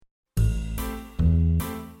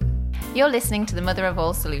You're listening to the Mother of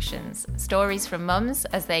All Solutions, stories from mums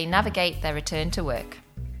as they navigate their return to work.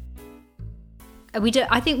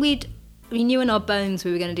 We knew in our bones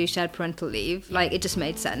we were going to do shared parental leave. Like, it just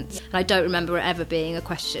made sense. And I don't remember it ever being a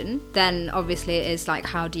question. Then obviously it is like,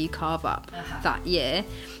 how do you carve up that year?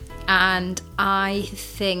 And I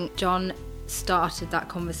think John started that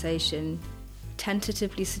conversation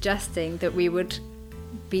tentatively suggesting that we would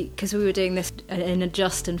be, because we were doing this in a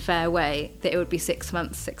just and fair way, that it would be 6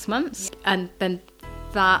 months. And then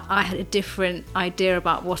that I had a different idea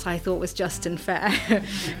about what I thought was just and fair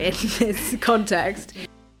in this context.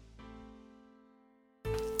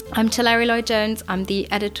 I'm Teleri Lloyd-Jones. I'm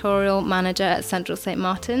the editorial manager at Central St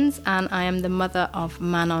Martin's, and I am the mother of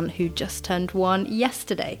Manon, who just turned 1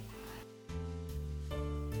 yesterday.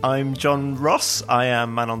 I'm John Ross. I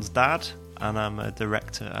am Manon's dad, and I'm a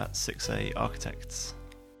director at 6A Architects.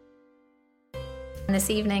 And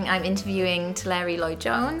this evening I'm interviewing Teleri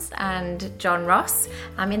Lloyd-Jones and John Ross.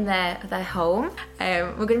 I'm in their home.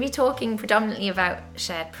 We're going to be talking predominantly about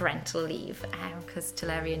shared parental leave because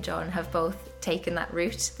Teleri and John have both taken that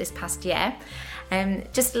route this past year.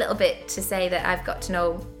 Just a little bit to say that I've got to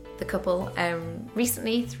know the couple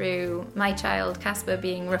recently through my child Casper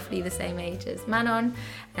being roughly the same age as Manon,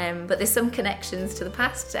 but there's some connections to the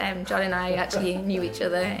past. John and I actually knew each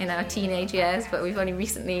other in our teenage years, but we've only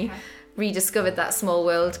recently rediscovered that small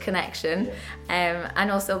world connection.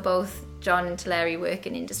 And also both John and Teleri work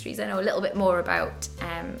in industries I know a little bit more about,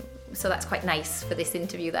 so that's quite nice for this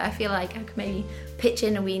interview, that I feel like I could maybe pitch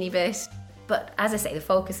in a weeny bit. But as I say, the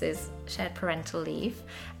focus is shared parental leave,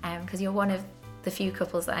 because you're one of the few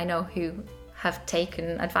couples that I know who have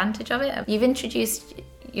taken advantage of it. You've introduced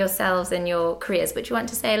yourselves and your careers, but do you want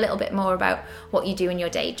to say a little bit more about what you do in your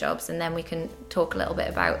day jobs, and then we can talk a little bit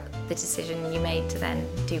about the decision you made to then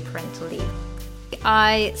do parental leave?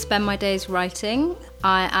 I spend my days writing.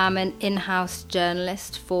 I am an in-house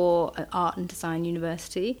journalist for an art and design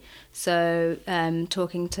university, so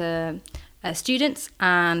talking to students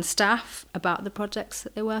and staff about the projects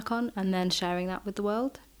that they work on and then sharing that with the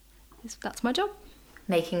world. That's my job.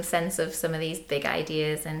 Making sense of some of these big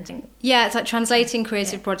ideas and... Yeah, it's like translating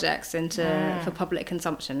creative projects into for public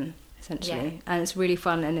consumption, essentially. Yeah. And it's really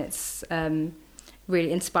fun, and it's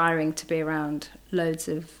really inspiring to be around loads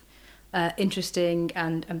of interesting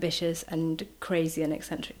and ambitious and crazy and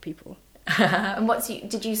eccentric people. And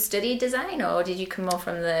did you study design, or did you come more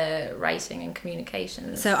from the writing and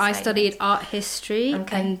communications? So I studied art history,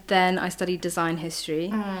 and then I studied design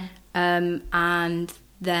history. And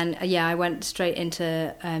then, I went straight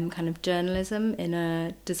into kind of journalism in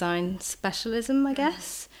a design specialism, I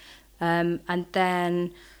guess. And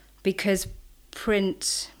then, because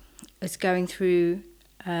print is going through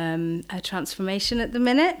a transformation at the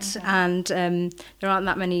minute, and there aren't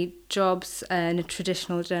that many jobs in a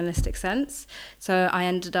traditional journalistic sense, so I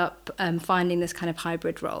ended up finding this kind of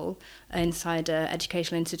hybrid role inside an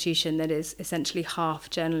educational institution that is essentially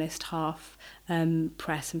half journalist, half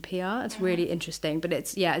press and PR. It's really interesting, but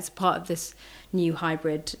it's part of this new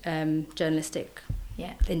hybrid journalistic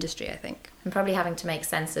industry, I think. And probably having to make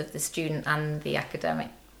sense of the student and the academic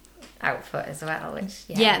output as well, which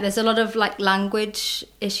there's a lot of like language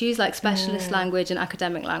issues, like specialist language and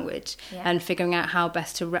academic language, and figuring out how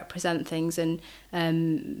best to represent things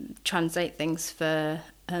and translate things for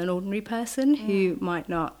an ordinary person who might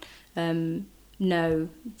not know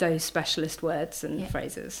those specialist words and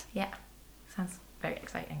phrases. Sounds very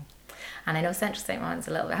exciting. And I know Central St Martin's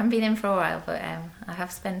a little bit. I haven't been in for a while, but I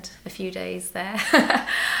have spent a few days there.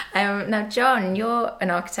 Now, John, you're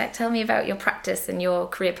an architect. Tell me about your practice and your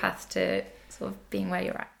career path to sort of being where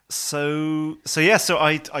you're at. So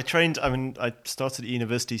I trained. I mean, I started at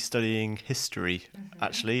university studying history,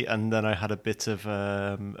 actually, and then I had a bit of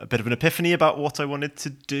an epiphany about what I wanted to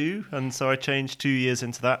do, and so I changed 2 years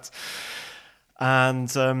into that. And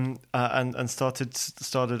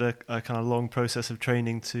started a kind of long process of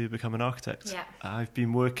training to become an architect. Yeah. I've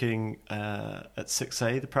been working at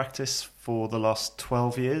 6A, the practice, for the last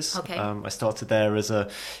 12 years. Okay. I started there as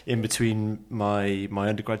in between my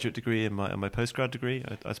undergraduate degree and my postgrad degree.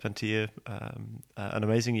 I spent a year, an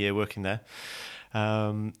amazing year working there.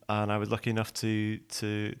 And I was lucky enough to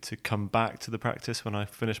come back to the practice when I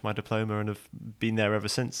finished my diploma, and have been there ever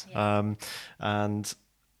since. Yeah. And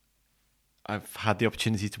I've had the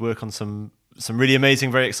opportunity to work on some really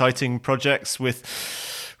amazing, very exciting projects with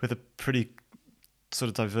a pretty sort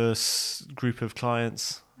of diverse group of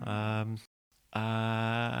clients. We're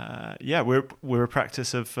a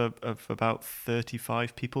practice of about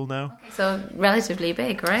 35 people now. Okay, so relatively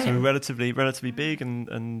big, right? So relatively big,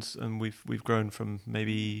 and we've grown from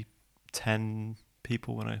maybe 10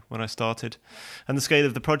 people when I started, and the scale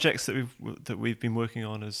of the projects that we've been working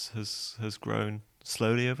on has grown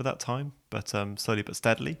slowly over that time, but slowly but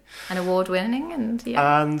steadily. And award winning, and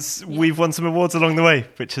we've won some awards along the way,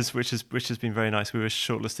 which has been very nice. We were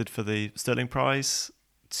shortlisted for the Sterling Prize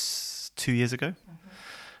 2 years ago.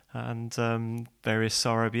 And various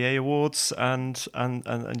RIBA awards, and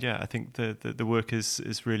yeah, I think the work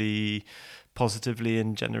is really positively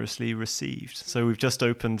and generously received. So we've just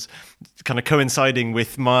opened, kind of coinciding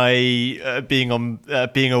with my being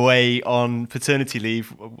away on paternity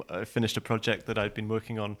leave. I finished a project that I'd been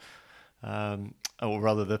working on. Or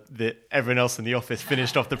rather, everyone else in the office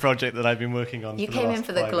finished off the project that I've been working on. You came in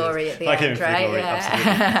for the glory at the end, right? Glory,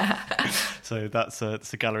 absolutely. So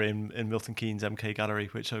it's a gallery in Milton Keynes, MK Gallery,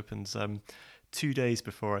 which opens 2 days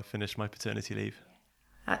before I finish my paternity leave.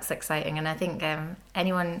 That's exciting, and I think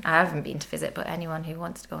anyone, I haven't been to visit, but anyone who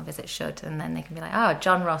wants to go and visit should, and then they can be like, oh,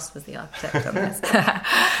 John Ross was the architect on this.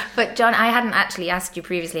 But John, I hadn't actually asked you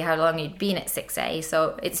previously how long you'd been at 6A,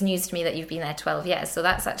 so it's news to me that you've been there 12 years, so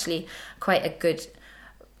that's actually quite a good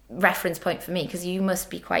reference point for me, because you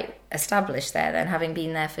must be quite established there then, having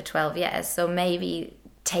been there for 12 years, so maybe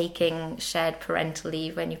taking shared parental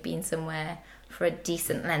leave when you've been somewhere for a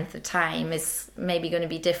decent length of time is maybe going to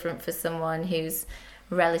be different for someone who's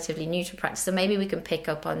relatively new to practice. So maybe we can pick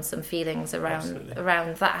up on some feelings around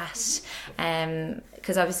that,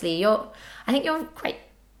 because obviously I think you're quite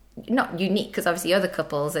not unique, because obviously other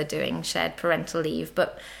couples are doing shared parental leave,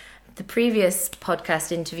 but the previous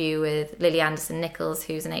podcast interview with Lily Anderson-Nichols,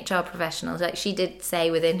 who's an HR professional, like, she did say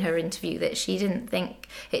within her interview that she didn't think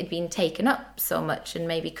it had been taken up so much and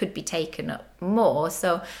maybe could be taken up more.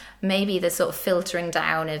 So maybe the sort of filtering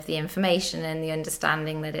down of the information and the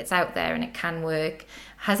understanding that it's out there and it can work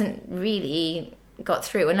hasn't really got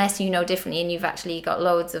through, unless you know differently and you've actually got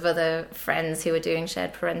loads of other friends who are doing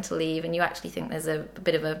shared parental leave and you actually think there's a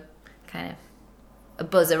bit of a kind of a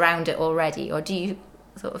buzz around it already. Or do you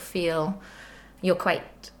sort of feel you're quite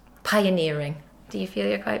pioneering? Do you feel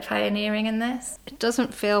you're quite pioneering in this? It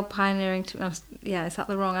doesn't feel pioneering to me. Yeah, is that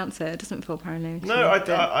the wrong answer? It doesn't feel pioneering to me.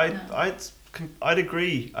 I'd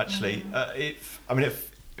agree, actually. It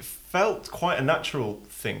felt quite a natural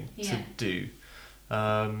thing to do.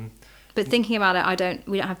 But thinking about it,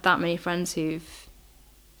 we don't have that many friends who've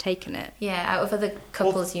taken it. Yeah, out of other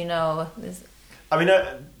couples,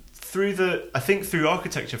 through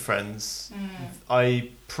architecture friends, I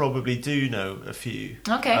probably do know a few.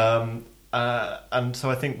 Okay. And so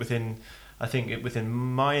I think within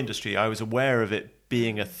my industry, I was aware of it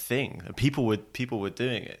being a thing. People were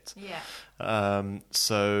doing it. Yeah.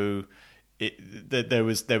 So there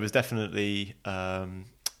was definitely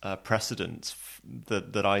precedent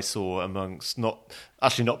that I saw amongst not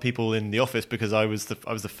people in the office, because I was the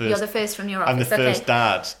first. You're the first from your office. I'm the first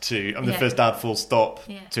dad the first dad full stop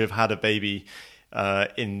to have had a baby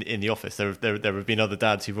in the office. There have been other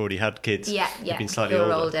dads who've already had kids. Who've been slightly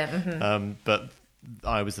older. Mm-hmm. But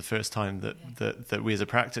I was the first time that we as a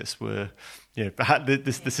practice were,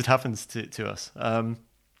 this had happened to us.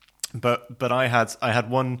 But I had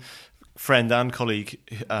one friend and colleague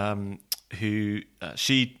who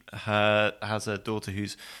she has a daughter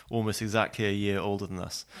who's almost exactly a year older than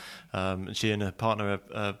us, and she and her partner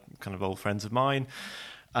are kind of old friends of mine,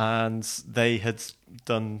 and they had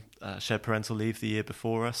done shared parental leave the year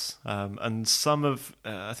before us, and some of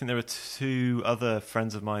I think there were 2 other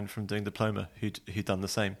friends of mine from doing diploma who'd done the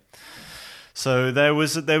same. So there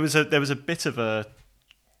was a bit of a.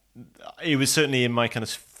 It was certainly in my kind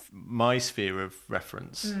of my sphere of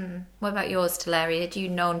reference. What about yours, Teleri? Had you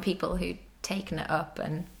known people who'd taken it up?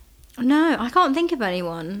 And no, I can't think of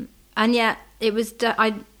anyone. And yet it was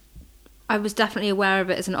I was definitely aware of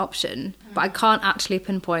it as an option, but I can't actually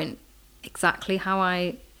pinpoint exactly how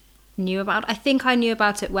I knew about it. I think I knew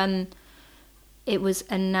about it when it was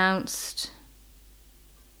announced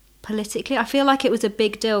politically. I feel like it was a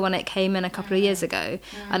big deal when it came in a couple of years ago,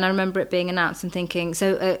 and I remember it being announced and thinking,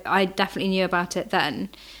 so I definitely knew about it then.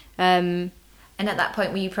 And at that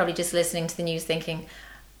point, were you probably just listening to the news thinking,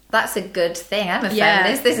 that's a good thing, I'm a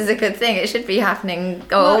feminist, this is a good thing, it should be happening?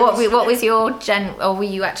 Or what was your or were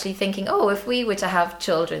you actually thinking, if we were to have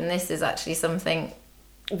children, this is actually something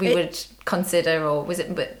we would consider? Or was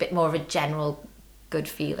it a bit more of a general good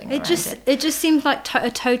feeling? It just seemed like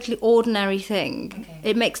a totally ordinary thing. Okay.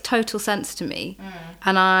 It makes total sense to me.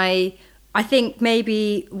 And I think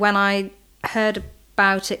maybe when I heard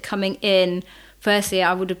about it coming in, firstly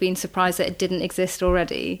I would have been surprised that it didn't exist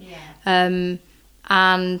already.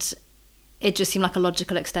 And it just seemed like a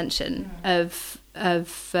logical extension of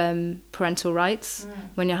parental rights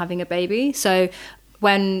when you're having a baby. So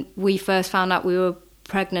when we first found out we were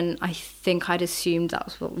pregnant, I think I'd assumed that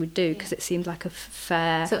was what we'd do, because it seemed like a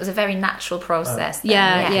fair... So it was a very natural process.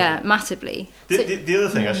 Yeah, massively. The other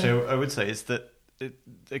thing, actually, I would say is that,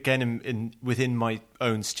 again, within my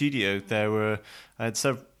own studio, I had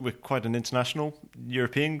we're quite an international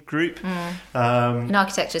European group. And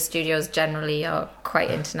architecture studios generally are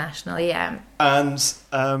quite international,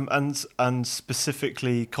 and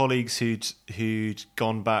specifically colleagues who'd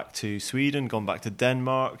gone back to Sweden, gone back to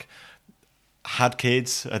Denmark, had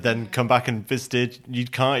kids, and then come back and visited.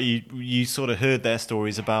 You sort of heard their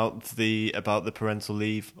stories about the parental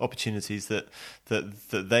leave opportunities that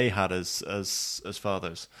they had as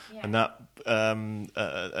fathers, and that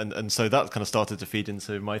and so that kind of started to feed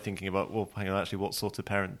into my thinking about, well, hang on, actually, what sort of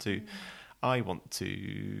parent do I want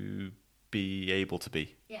to be able to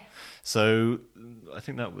be? So I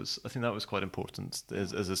think that was quite important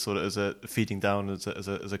as a feeding down as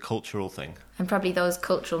a cultural thing. And probably those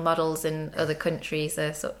cultural models in other countries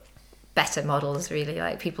are sort of better models, really.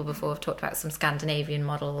 Like people before have talked about some Scandinavian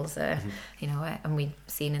models, and we've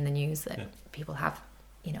seen in the news that people have,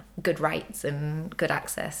 good rights and good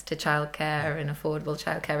access to childcare and affordable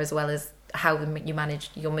childcare, as well as how you manage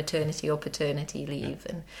your maternity or paternity leave.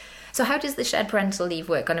 And so how does the shared parental leave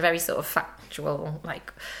work on a very sort of factual,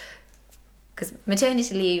 because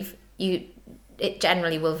maternity leave, it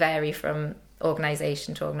generally will vary from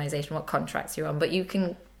organisation to organisation, what contracts you're on, but you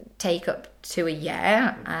can take up to a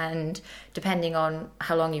year, and depending on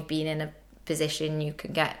how long you've been in a position, you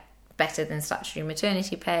can get better than statutory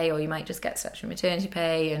maternity pay, or you might just get statutory maternity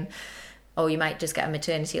pay, or you might just get a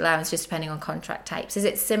maternity allowance, just depending on contract types. Is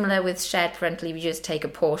it similar with shared parental leave? You just take a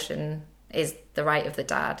portion, is the right of the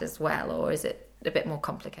dad as well, or is it a bit more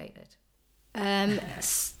complicated?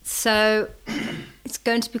 So it's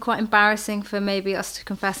going to be quite embarrassing for maybe us to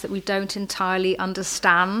confess that we don't entirely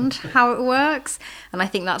understand how it works, and I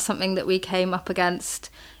think that's something that we came up against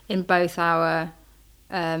in both our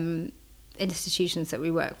institutions that we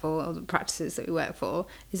work for, or the practices that we work for,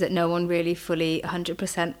 is that no one really fully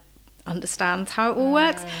 100% understands how it all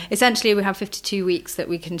works. Essentially, we have 52 weeks that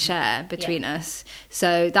we can share between us,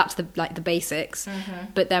 so that's the basics.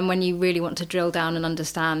 But then when you really want to drill down and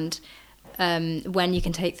understand when you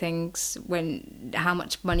can take things, how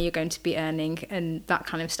much money you're going to be earning, and that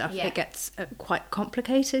kind of stuff, it gets quite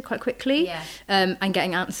complicated quite quickly. And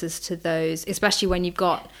getting answers to those, especially when you've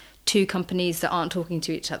got two companies that aren't talking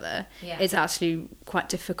to each other, it's actually quite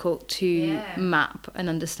difficult to map and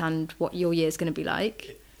understand what your year is going to be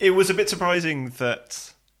like. It was a bit surprising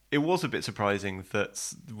that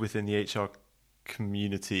within the HR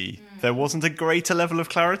community there wasn't a greater level of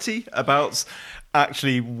clarity about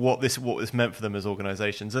actually what this meant for them as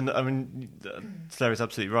organisations. And I mean, Larry's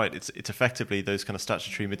absolutely right. It's effectively those kind of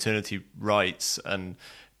statutory maternity rights and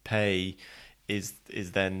pay is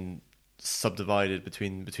then subdivided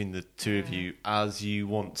between the two of you as you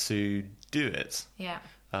want to do it.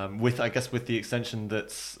 With the extension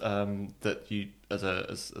that you as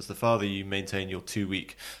the father, you maintain your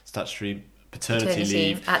 2-week statutory paternity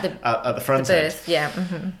leave at the front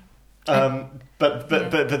end. But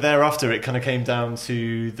thereafter it kind of came down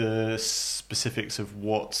to the specifics of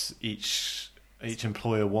what each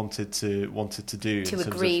employer wanted to do to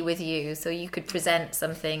agree with you. So you could present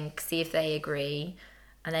something, see if they agree,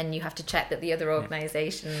 and then you have to check that the other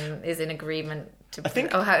organisation is in agreement. I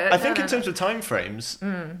think in terms of timeframes,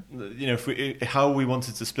 how we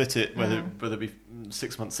wanted to split it, whether it be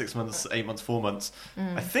 6 months, 8 months, 4 months,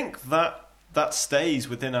 I think that stays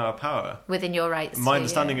within our power, within your rights. My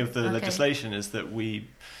understanding of the legislation is that we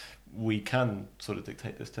can sort of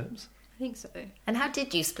dictate those terms. I think so. And how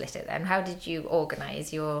did you split it then? How did you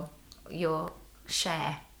organise your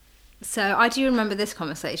share? So I do remember this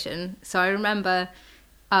conversation. So I remember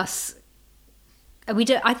us.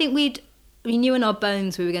 We knew in our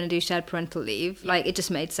bones we were going to do shared parental leave. Like, it just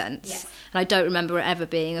made sense. Yes. And I don't remember it ever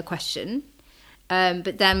being a question.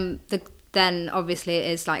 But then obviously it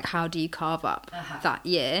is like, how do you carve up that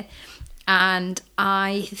year? And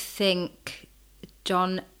I think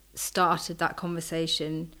John started that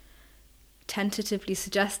conversation tentatively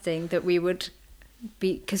suggesting that we would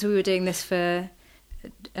be, because we were doing this in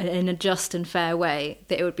a just and fair way,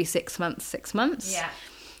 that it would be 6 months. Yeah.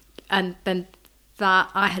 And then that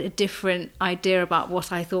I had a different idea about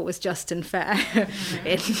what I thought was just and fair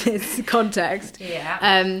in this context.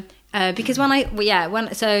 Yeah. Because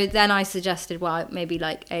so then I suggested, well, maybe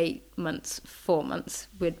like 8 months, 4 months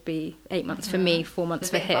would be 8 months for me, 4 months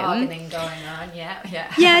for him. Bargaining going on,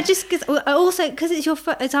 yeah. Yeah, just because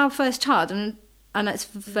it's our first child and it's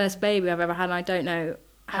the first baby I've ever had, and I don't know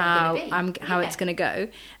how it's going to go,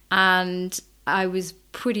 and I was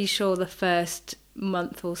pretty sure the first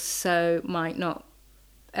month or so might not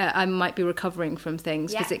I might be recovering from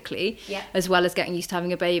things physically, as well as getting used to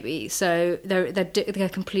having a baby. So they're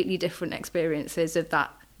completely different experiences of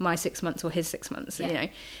that, my 6 months or his 6 months, you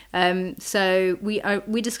know. So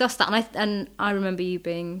we discussed that, and I remember you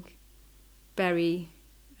being very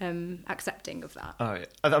accepting of that. Oh, yeah.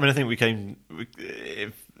 I mean, I think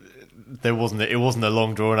it wasn't a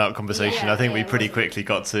long drawn out conversation. I think we pretty quickly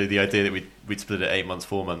got to the idea that we'd split it 8 months,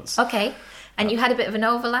 4 months. Okay. And you had a bit of an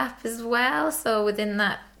overlap as well, so within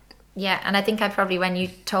that, and I think when you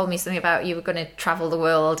told me something about you were going to travel the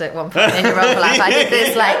world at one point in your overlap, I did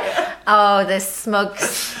this the smug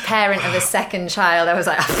parent of a second child, I was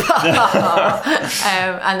like,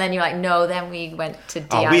 and then you're like, no, then we went to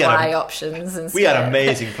DIY options. And we had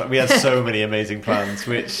we had so many amazing plans,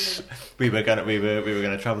 which we were going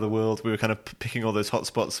to travel the world. We were kind of picking all those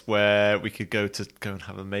hotspots where we could go and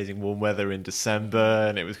have amazing warm weather in December,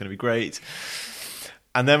 and it was going to be great.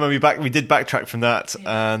 And then when we did backtrack from that,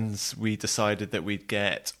 and we decided that we'd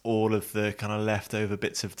get all of the kind of leftover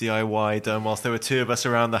bits of DIY done whilst there were two of us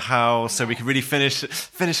around the house, so we could really finish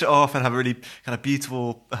it off and have a really kind of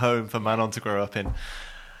beautiful home for Manon to grow up in.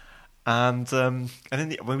 And then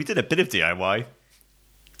when we did a bit of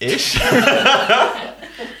DIY-ish.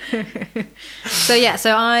 So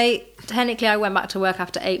I went back to work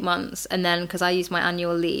after 8 months, and then because I used my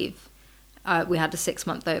annual leave, we had a 6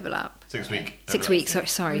 month overlap. 6 week. 6 weeks.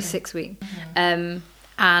 Sorry, 6 week.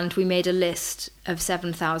 And we made a list of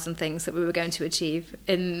 7,000 things that we were going to achieve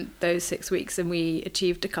in those 6 weeks, and we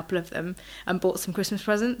achieved a couple of them and bought some Christmas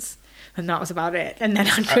presents, and that was about it. And then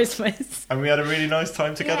on Christmas, and we had a really nice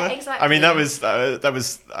time together. Yeah, exactly. I mean, that was.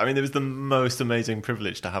 I mean, it was the most amazing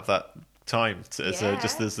privilege to have that time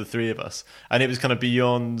just as the three of us, and it was kind of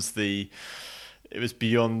beyond the. It was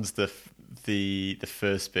beyond the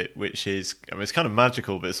first bit, which is, I mean, it's kind of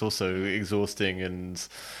magical, but it's also exhausting, and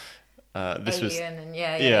this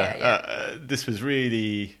was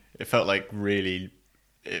really, it felt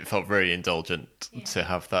very indulgent to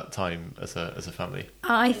have that time as a family.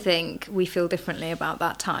 I think we feel differently about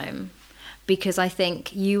that time, because I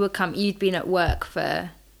think you'd been at work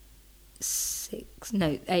for 8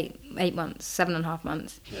 months, 7.5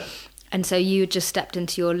 months, and so you just stepped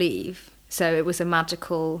into your leave. So it was a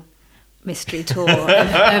magical mystery tour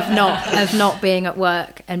of not being at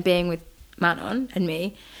work and being with Manon and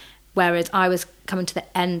me, whereas I was coming to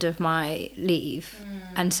the end of my leave,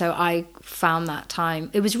 and so I found that time.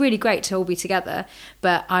 It was really great to all be together,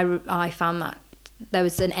 but I found that there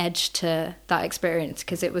was an edge to that experience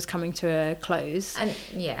because it was coming to a close.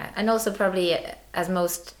 And also probably, as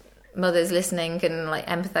most mothers listening can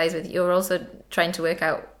empathise with, you're also trying to work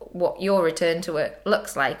out what your return to work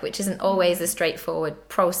looks like, which isn't always a straightforward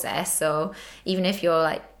process. So even if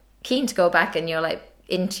you're keen to go back and you're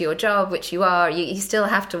into your job, which you are, you still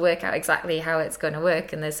have to work out exactly how it's going to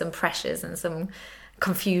work, and there's some pressures and some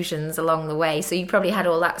confusions along the way. So you probably had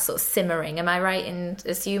all that sort of simmering. Am I right in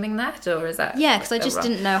assuming that, or is that? Yeah, because I just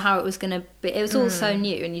didn't know how it was going to be. It was all so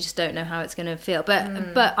new, and you just don't know how it's going to feel.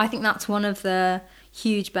 But I think that's one of the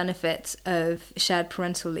huge benefits of shared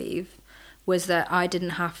parental leave, was that I didn't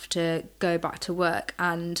have to go back to work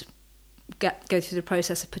and go through the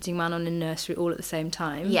process of putting Manon in nursery all at the same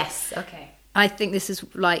time. Yes, okay. I think this is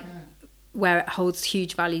where it holds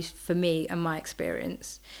huge value for me and my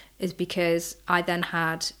experience, is because I then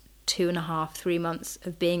had 2.5, 3 months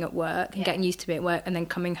of being at work and getting used to being at work, and then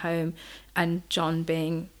coming home and John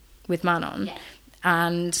being with Manon. Yeah.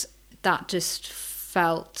 And that just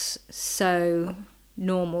felt so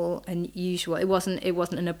normal and usual. It wasn't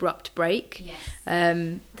an abrupt break. Yes.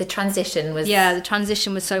 The transition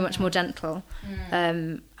was so much more gentle,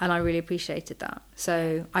 and I really appreciated that.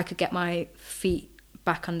 So I could get my feet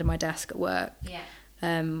back under my desk at work,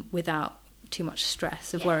 without too much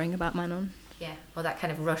stress of worrying about Manon. Yeah, or that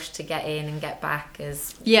kind of rush to get in and get back,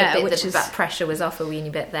 as that pressure was off a weeny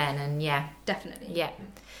bit then, and definitely. Yeah.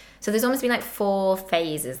 So there's almost been 4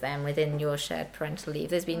 phases then within your shared parental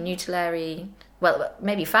leave. There's been Newtillery, well,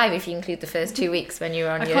 maybe 5 if you include the first 2 weeks when you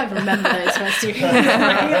were on I can't remember those first 2 weeks.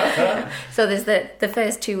 So there's the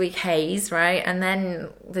first 2 week haze, right? And then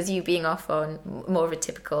there's you being off on more of a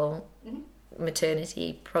typical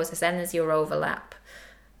maternity process. Then there's your overlap.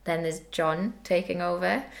 Then there's John taking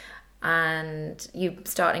over, and you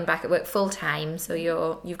starting back at work full time. So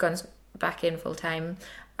you've gone back in full time,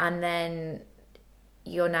 and then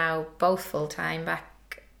you're now both full time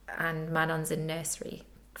back, and Manon's in nursery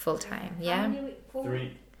full time. Yeah.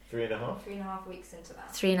 3.5. 3.5 weeks into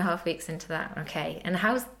that. 3.5 weeks into that. Okay. And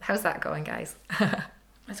how's that going, guys?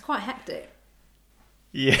 It's quite hectic.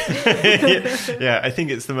 Yeah. Yeah. I think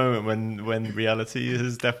it's the moment when reality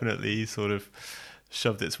has definitely sort of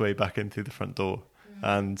shoved its way back in through the front door.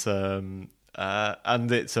 and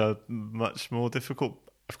it's a much more difficult.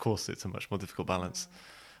 Of course, it's a much more difficult balance.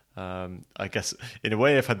 I guess in a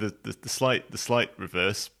way I've had the slight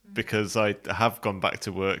reverse, because I have gone back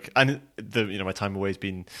to work, and my time away has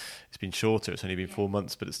been shorter. It's only been 4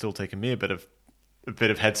 months, but it's still taken me a bit of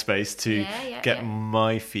headspace to get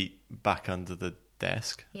my feet back under the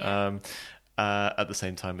desk. At the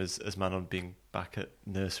same time as Manon being back at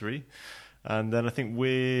nursery, and then I think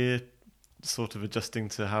we're sort of adjusting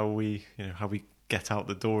to how we get out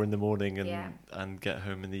the door in the morning and get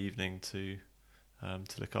home in the evening to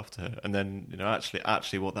look after her, and then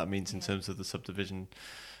actually what that means in terms of the subdivision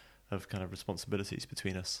of kind of responsibilities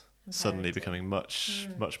between us suddenly becoming much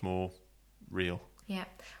more real. Yeah,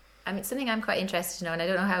 I mean, something I'm quite interested to know, and I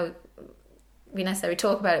don't know how we necessarily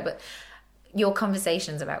talk about it, but your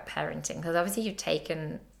conversations about parenting, because obviously you've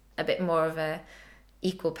taken a bit more of a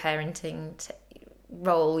equal parenting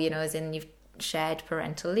role, as in you've shared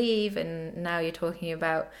parental leave, and now you're talking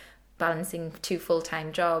about balancing 2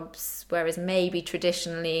 full-time jobs, whereas maybe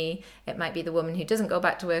traditionally it might be the woman who doesn't go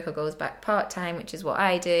back to work or goes back part-time, which is what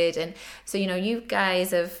I did. And so, you guys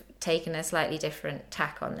have taken a slightly different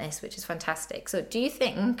tack on this, which is fantastic. So do you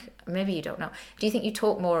think, maybe you don't know, do you think you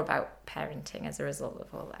talk more about parenting as a result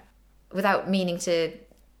of all that? Without meaning to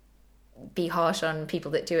be harsh on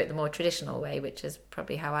people that do it the more traditional way, which is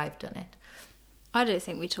probably how I've done it. I don't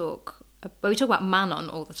think we talk about Manon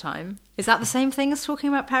all the time. Is that the same thing as talking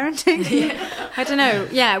about parenting? I don't know.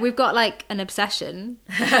 Yeah, we've got like an obsession.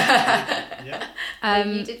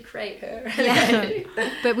 You did create her.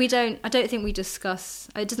 But I don't think we discuss,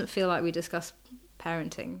 it doesn't feel like we discuss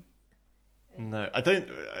parenting. No, I don't.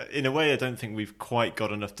 In a way, I don't think we've quite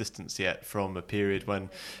got enough distance yet from a period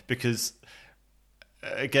because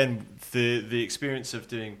again, the experience of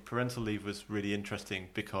doing parental leave was really interesting,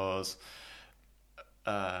 because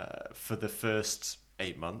for the first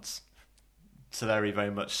 8 months, Teleri very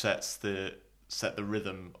much set the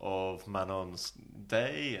rhythm of Manon's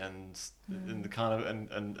day and the kind of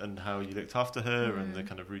and how you looked after her and the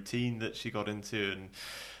kind of routine that she got into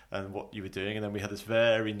and what you were doing. And then we had this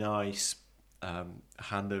very nice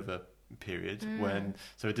handover period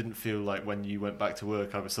so it didn't feel like when you went back to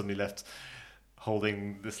work I was suddenly left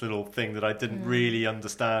holding this little thing that I didn't really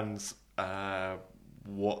understand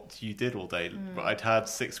what you did all day. I'd had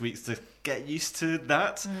 6 weeks to get used to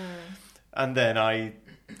that, and then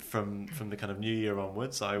from the kind of new year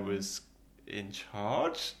onwards, I was in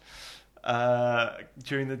charge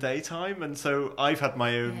during the daytime, and so I've had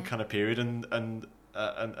my own kind of period, and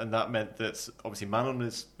that meant that obviously Manon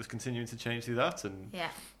was continuing to change through that, and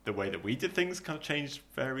the way that we did things kind of changed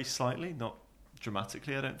very slightly, not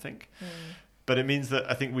dramatically, I don't think. But it means that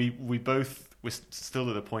I think we're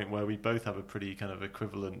still at a point where we both have a pretty kind of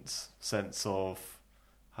equivalent sense of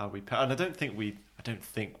how we parent. And I don't think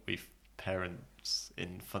we parents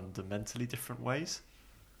in fundamentally different ways.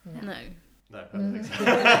 No, I don't think so.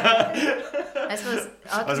 I suppose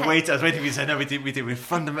I was waiting for you to say no. We do.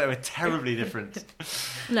 We're terribly different.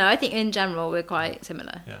 No, I think in general we're quite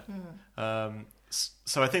similar. Yeah.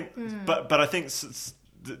 So I think, but I think.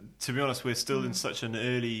 To be honest, we're still in such an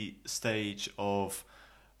early stage of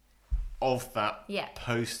that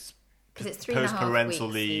post parental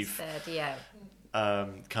leave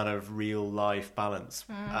kind of real life balance,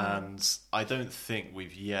 and I don't think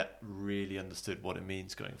we've yet really understood what it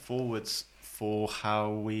means going forwards for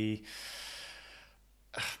how we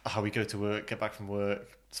go to work, get back from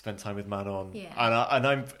work, spend time with Manon,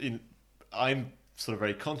 and I'm sort of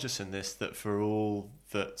very conscious in this that for all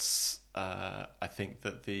that's I think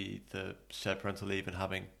that the shared parental leave and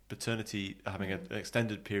having an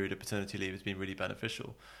extended period of paternity leave has been really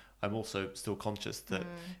beneficial. I'm also still conscious that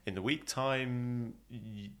in the week time,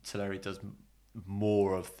 Teleri does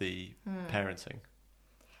more of the parenting.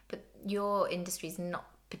 But your industry is not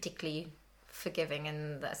particularly forgiving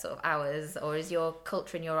in that sort of hours, or is your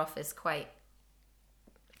culture in your office quite?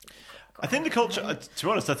 I think the culture. To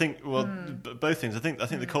be honest, I think both things. I think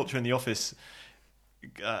the culture in the office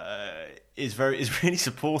is really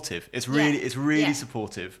supportive. It's really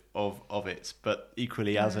supportive of it, but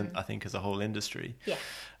equally as a whole industry.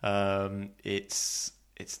 Its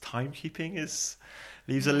timekeeping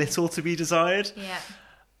leaves a little to be desired.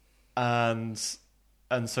 And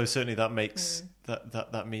so certainly that makes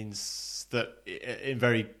that means that in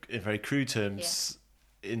very crude terms,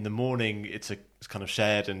 in the morning it's a kind of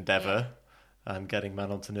shared endeavour, and getting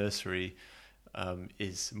Manon to nursery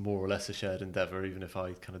is more or less a shared endeavour, even if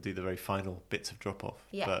I kind of do the very final bits of drop-off.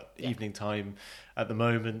 But evening time at the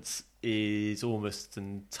moment is almost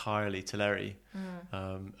entirely Teleri,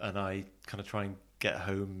 and I kind of try and get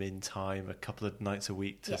home in time a couple of nights a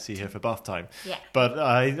week to see her for bath time. Yeah. But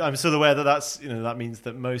I'm still aware that that means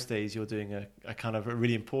that most days you're doing a kind of a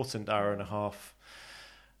really important hour and a half,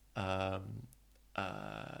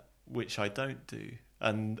 which I don't do.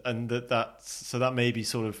 And that may be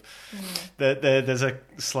sort of there's a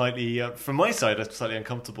slightly from my side a slightly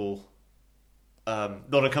uncomfortable,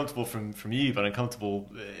 not uncomfortable from you, but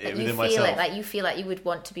uncomfortable within myself. You feel like you would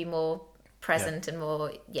want to be more present and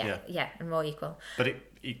more and more equal. But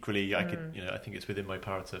equally, I could I think it's within my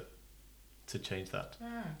power to change that.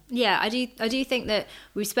 Yeah, I do think that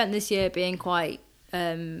we've spent this year being quite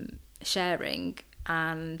sharing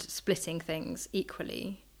and splitting things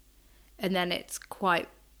equally. And then it's quite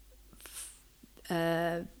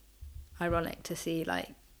ironic to see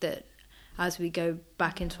like that as we go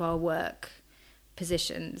back into our work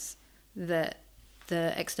positions, that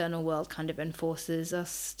the external world kind of enforces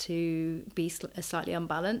us to be slightly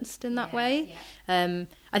unbalanced in that way. Yeah.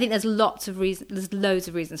 I think there's loads of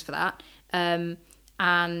reasons for that,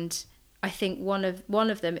 and I think one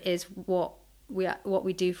of them is what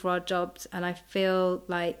we do for our jobs, and I feel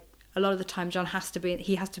like a lot of the time John has to be in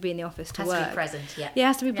the office to work. Has to be present, yeah. He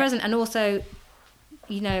has to be present, and also,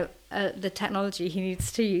 the technology he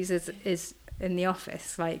needs to use is in the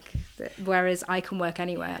office. Like, whereas I can work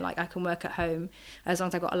anywhere. Like, I can work at home as long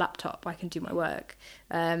as I've got a laptop. I can do my work,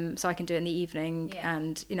 so I can do it in the evening,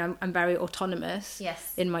 and I'm very autonomous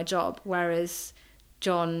in my job. Whereas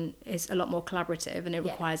John is a lot more collaborative, and it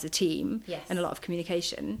requires a team and a lot of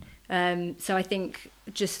communication. So I think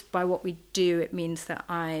just by what we do, it means that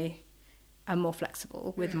I am more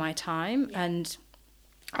flexible with my time, and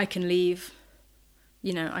I can leave.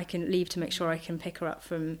 I can leave to make sure I can pick her up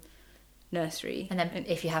from nursery. And then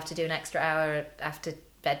if you have to do an extra hour after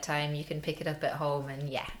bedtime, you can pick it up at home,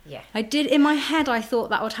 and I did. In my head, I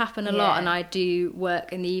thought that would happen a lot, and I do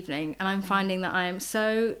work in the evening, and I'm finding that I am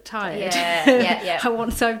so tired. I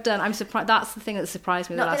want so done. I'm surprised. That's the thing that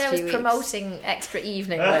surprised me the last few weeks. Not that I was promoting extra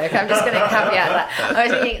evening work. I'm just going to caveat that. I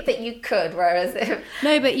was thinking that you could, whereas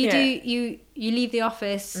no, but you do. You leave the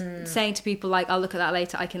office saying to people like, "I'll look at that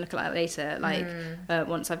later. I can look at that later." Like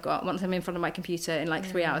once I'm in front of my computer in like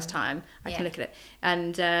 3 hours time, I can look at it,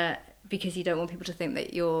 and because you don't want people to think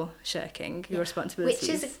that you're shirking your responsibilities. Which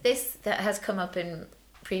is this that has come up in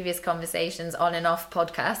previous conversations on and off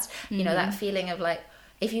podcast. That feeling of like,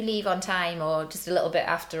 if you leave on time or just a little bit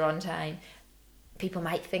after on time, people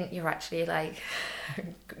might think you're actually like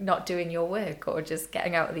not doing your work or just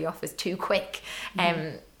getting out of the office too quick.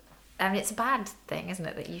 And it's a bad thing, isn't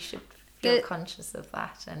it, that you should feel conscious of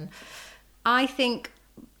that? And I think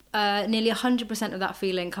nearly 100% of that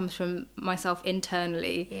feeling comes from myself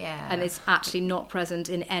internally, and it's actually not present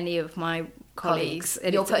in any of my colleagues.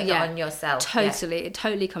 You're putting it on yourself. Totally, it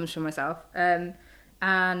totally comes from myself. And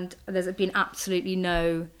there's been absolutely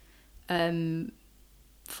no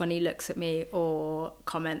funny looks at me or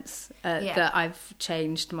comments that I've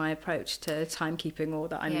changed my approach to timekeeping or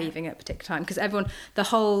that I'm leaving at a particular time, because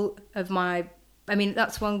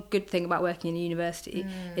that's one good thing about working in a university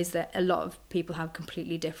is that a lot of people have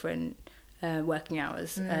completely different working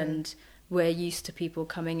hours, and we're used to people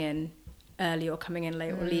coming in early or coming in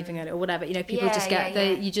late or leaving early or whatever. People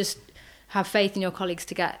you just have faith in your colleagues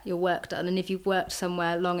to get your work done, and if you've worked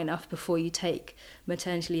somewhere long enough before you take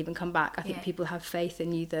maternity leave and come back, I think people have faith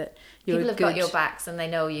in you that people have got your backs and they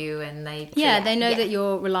know you, and they know that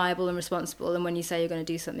you're reliable and responsible, and when you say you're going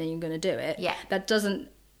to do something, you're going to do it. That doesn't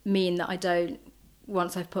mean that I don't.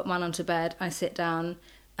 Once I've put mine onto bed, I sit down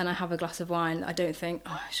and I have a glass of wine. I don't think,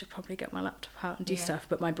 I should probably get my laptop out and do stuff,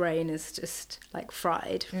 but my brain is just like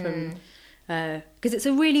fried from because it's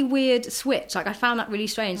a really weird switch. Like, I found that really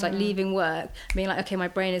strange, like leaving work, being like, okay, my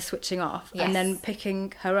brain is switching off, and then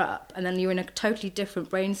picking her up, and then you're in a totally different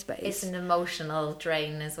brain space. It's an emotional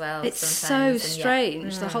drain as well. It's so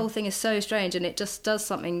strange. The whole thing is so strange, and it just does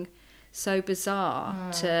something so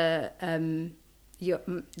bizarre to your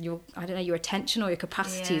I don't know, your attention or your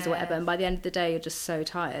capacities or whatever, and by the end of the day you're just so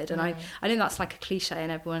tired. And I think that's like a cliche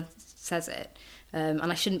and everyone says it, and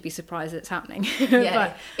I shouldn't be surprised that it's happening.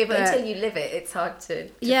 but until you live it, it's hard to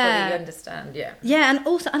fully understand. And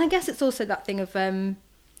I guess it's also that thing of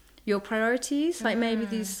your priorities, like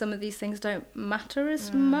maybe some of these things don't matter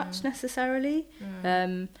as much necessarily.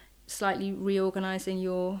 Slightly reorganizing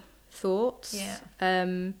your thoughts,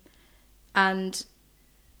 and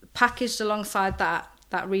packaged alongside that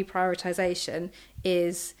reprioritization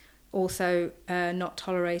is also not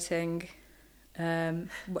tolerating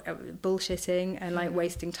bullshitting and like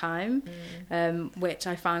wasting time, which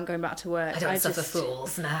I found going back to work. I don't suffer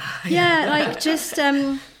fools now. Like just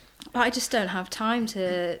But I just don't have time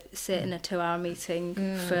to sit in a 2-hour meeting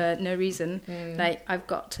for no reason. Like, I've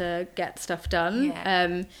got to get stuff done.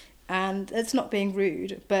 Yeah. And it's not being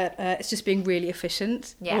rude, but it's just being really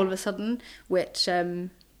efficient all of a sudden, which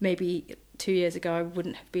maybe 2 years ago I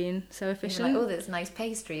wouldn't have been so efficient. Like, there's nice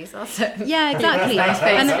pastries also. Yeah, exactly. Nice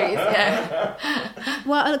pastries, yeah.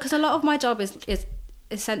 Well, because a lot of my job is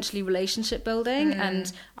essentially relationship building,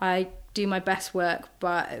 and I do my best work,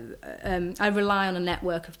 but I rely on a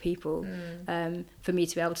network of people for me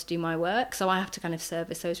to be able to do my work. So I have to kind of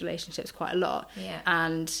service those relationships quite a lot,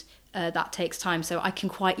 and that takes time. So I can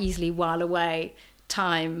quite easily while away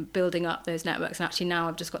time building up those networks, and actually now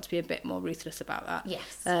I've just got to be a bit more ruthless about that.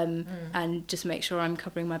 Yes. And just make sure I'm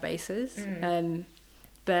covering my bases.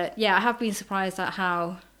 But yeah, I have been surprised at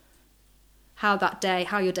how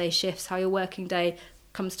your day shifts, how your working day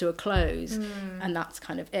comes to a close, and that's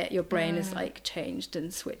kind of it. Your brain is like changed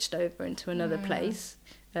and switched over into another place.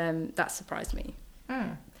 That surprised me.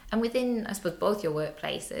 And within, I suppose, both your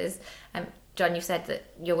workplaces, John, you said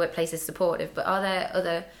that your workplace is supportive, but are there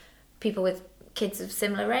other people with kids of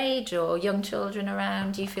similar age or young children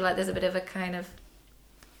around? Do you feel like there's a bit of a kind of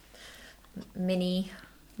mini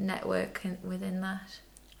network within that?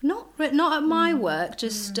 Not at my work.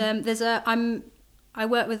 Just I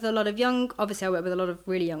work with a lot of obviously I work with a lot of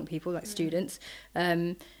really young people, like students.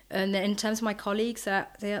 And in terms of my colleagues, a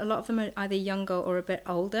lot of them are either younger or a bit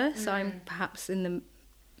older. So I'm perhaps in the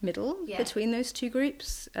middle between those two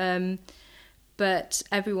groups. But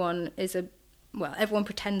everyone everyone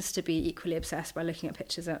pretends to be equally obsessed by looking at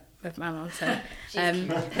pictures of Manon. So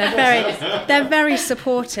they're very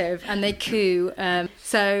supportive, and they coo.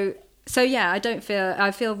 So yeah,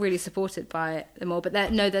 I feel really supported by them all. But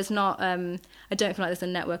there's not. I don't feel like there's a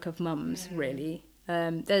network of mums really.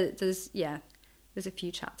 There's a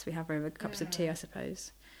few chats we have over cups of tea, I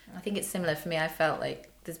suppose. I think it's similar for me. I felt like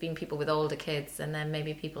there's been people with older kids, and then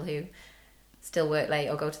maybe people who still work late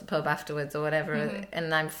or go to the pub afterwards or whatever,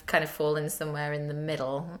 and I'm kind of falling somewhere in the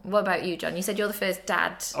middle. What about you, John? You said you're the first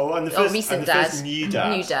dad. Oh, and the first new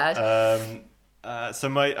dad. New dad. So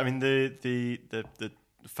the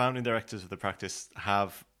founding directors of the practice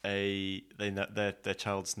have their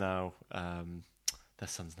child's now their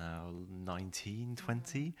son's now 19,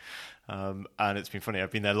 20, and it's been funny.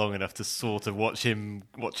 I've been there long enough to sort of watch him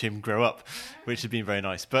grow up, which has been very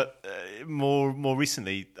nice. But more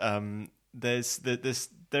recently, there's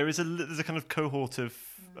a kind of cohort of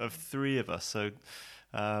three of us. So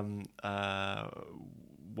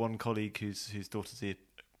one colleague whose daughter's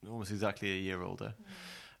almost exactly a year older.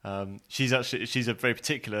 She's a very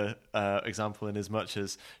particular example in as much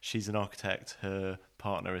as she's an architect, her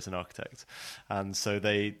partner is an architect, and so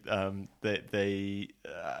they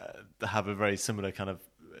have a very similar kind of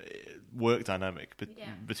work dynamic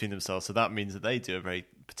between themselves. So that means that they do a very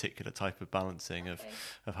particular type of balancing of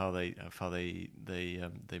how they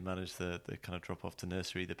manage the kind of drop off to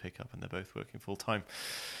nursery, the pick up, and they're both working full time.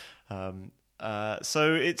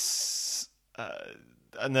 So it's.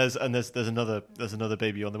 And there's another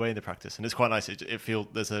baby on the way in the practice, and it's quite nice. It feels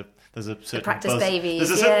there's a certain the practice buzz. Babies.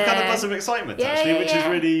 There's a certain kind of buzz of excitement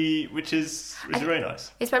which is very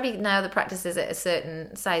nice. It's probably now the practice is at a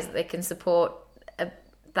certain size that they can support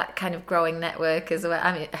that kind of growing network as well.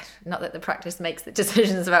 I mean, not that the practice makes the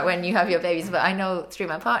decisions about when you have your babies, but I know through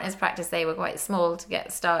my partner's practice they were quite small to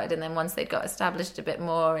get started, and then once they'd got established a bit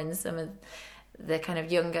more, and some of the kind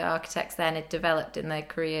of younger architects then had developed in their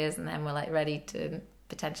careers, and then were like ready to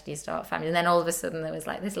potentially start families, and then all of a sudden there was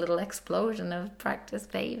like this little explosion of practice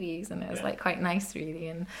babies, and it was like quite nice really.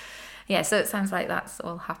 And so it sounds like that's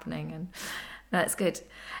all happening, and that's good.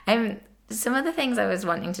 Some of the things I was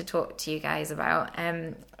wanting to talk to you guys about,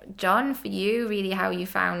 John, for you, really how you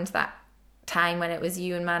found that time when it was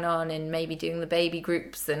you and Manon, and maybe doing the baby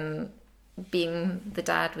groups and being the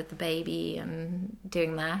dad with the baby and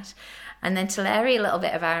doing that, and then to Larry a little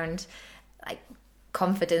bit around like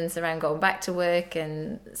confidence around going back to work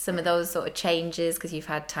and some of those sort of changes, because you've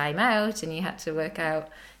had time out and you had to work out,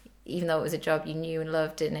 even though it was a job you knew and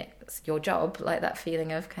loved and it's your job, like that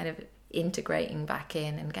feeling of kind of integrating back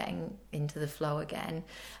in and getting into the flow again,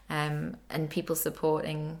 and people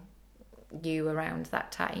supporting you around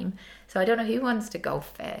that time. So I don't know who wants to go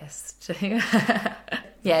first.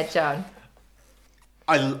 Yeah, John.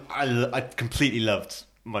 I completely loved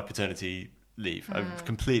my paternity leave. I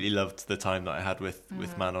completely loved the time that I had with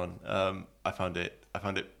Manon. I found it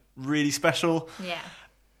really special. Yeah.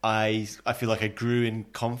 I feel like I grew in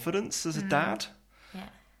confidence as a dad. Yeah.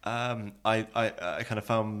 I kind of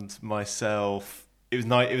found myself. It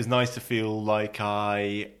was nice to feel like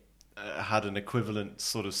I had an equivalent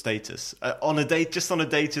sort of status on a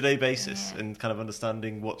day-to-day basis, and kind of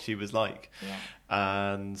understanding what she was like.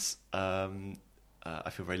 And I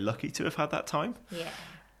feel very lucky to have had that time.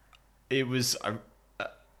 It was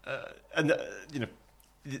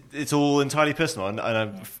it's all entirely personal, and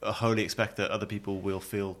I wholly expect that other people will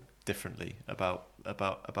feel differently about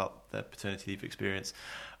their paternity leave experience.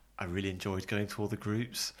 I really enjoyed going to all the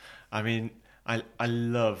groups. I mean, I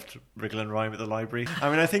loved Wriggle and Rhyme at the library.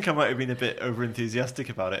 I mean, I think I might have been a bit over enthusiastic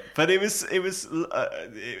about it, but it was a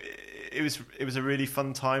really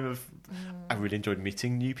fun time. I really enjoyed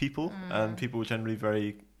meeting new people, and people were generally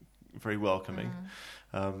very, very welcoming.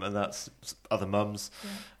 And that's other mums,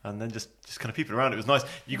 and then just kind of people around. It was nice.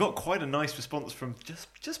 You got quite a nice response from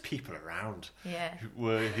just people around,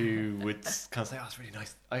 who would kind of say, "Oh, it's really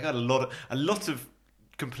nice." I got a lot of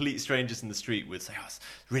complete strangers in the street would say, "Oh, it's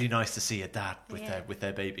really nice to see a dad with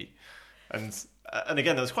their baby," and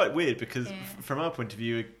again, that was quite weird because from our point of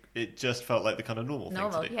view, it just felt like the kind of normal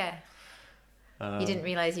thing to do. You didn't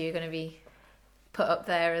realise you were going to be put up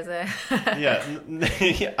there as a and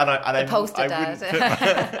poster dad.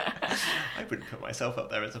 I wouldn't put myself up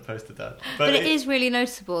there as a poster dad, but it is really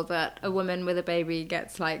noticeable that a woman with a baby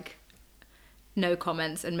gets like no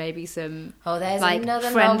comments and maybe some there's like another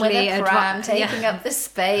friendly mom with a pram taking up the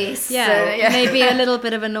space. Maybe a little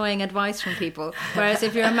bit of annoying advice from people. Whereas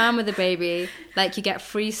if you're a man with a baby, like you get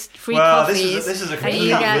free coffees. This is a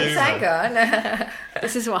hang on.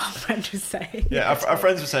 This is what our friend was saying. Our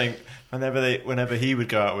friends were saying whenever he would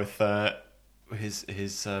go out with his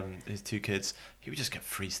two kids, he would just get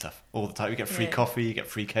free stuff all the time. You get free coffee, you get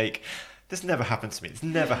free cake. This never happened to me.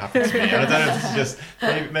 And I don't know if this is just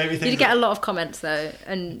maybe things. You'd get a lot of comments though,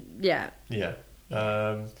 and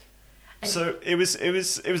so it was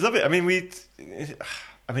lovely. I mean,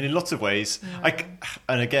 in lots of ways.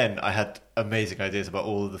 And again, I had amazing ideas about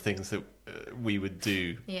all of the things that we would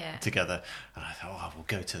do together. And I thought, we'll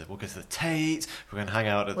go to the Tate. We're going to hang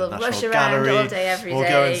out at the National Gallery. All day, every we'll day.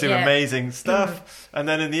 go and do amazing stuff. And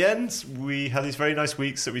then in the end, we had these very nice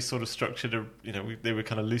weeks that we sort of structured. They were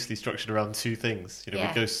kind of loosely structured around two things.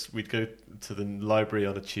 We'd go to the library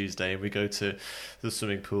on a Tuesday, and we go to the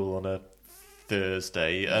swimming pool on a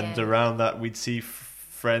Thursday, and around that we'd see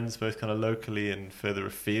friends both kind of locally and further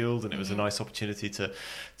afield, and it was a nice opportunity to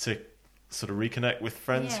sort of reconnect with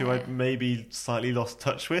friends who I'd maybe slightly lost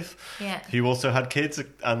touch with, who also had kids,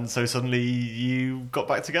 and so suddenly you got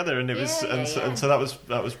back together, and it was and so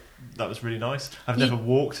that was really nice. I've never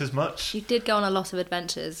walked as much. You did go on a lot of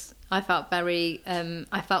adventures. I felt very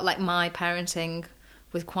I felt like my parenting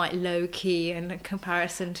was quite low key in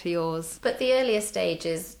comparison to yours, but the earlier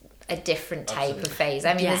stages a different type of phase.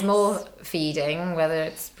 I mean, there's more feeding, whether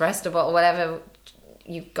it's breast or bottle, whatever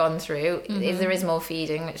you've gone through. If there is more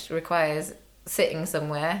feeding, which requires sitting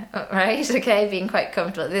somewhere, right? Okay, being quite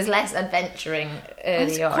comfortable. There's less adventuring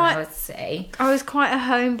early on, I would say. I was quite a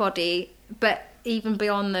homebody, but even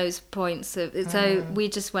beyond those points, so we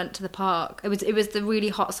just went to the park. It was the really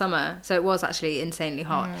hot summer, so it was actually insanely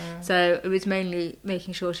hot. So it was mainly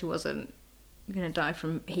making sure she wasn't going to die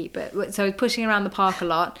from heat, but so pushing around the park a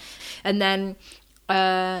lot, and then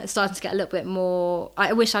starting to get a little bit more.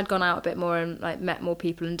 I wish I'd gone out a bit more and like met more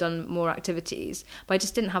people and done more activities, but I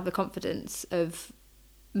just didn't have the confidence of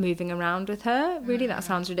moving around with her. Really, that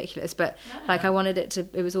sounds ridiculous, but like I wanted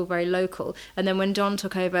it was all very local. And then when John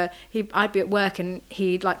took over, I'd be at work and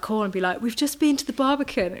he'd like call and be like, "We've just been to the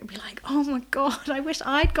Barbican," and it'd be like, "Oh my god, I wish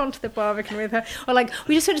I'd gone to the Barbican with her." Or like,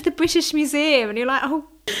 "We just went to the British Museum," and you're like, "Oh."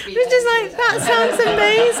 It's just like, that sounds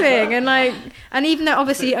amazing. And even though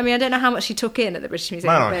obviously, I mean, I don't know how much she took in at the British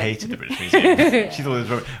Museum. Manon hated the British Museum. She thought it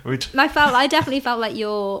was rubbish. I definitely felt like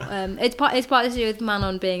you're. It's part to do with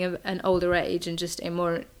Manon being an older age and just a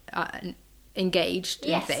more engaged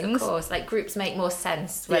in things. Yes, of course. Like groups make more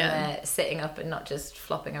sense when they're sitting up and not just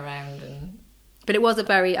flopping around. But it was a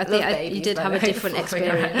very. I think you did have a different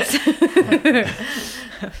experience.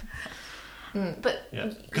 But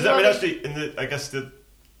because I mean, actually, I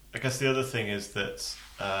guess the other thing is that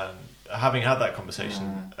having had that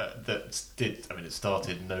conversation, it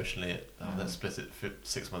started notionally at let's split it for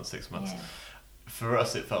 6 months. Yeah. For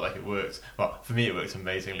us, it felt like it worked. Well, for me, it worked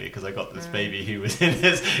amazingly because I got this baby who was in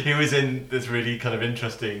this really kind of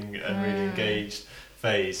interesting and really engaged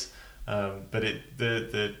phase. But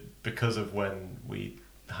because of when we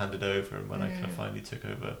handed over and when I kind of finally took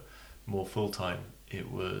over more full time,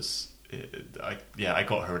 I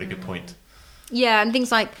got her at a good point. Yeah, and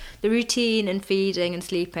things like the routine and feeding and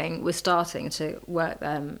sleeping were starting to work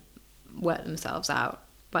themselves out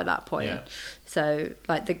by that point. Yeah. So,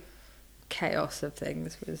 like, the chaos of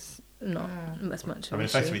things was not as much. I mean,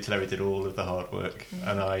 effectively, Teleri did all of the hard work,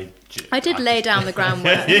 and I did lay down the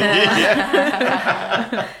groundwork.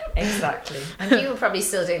 Exactly. And you were probably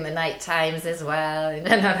still doing the night times as well.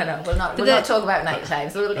 No. We'll not talk about night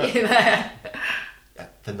times. We'll leave there.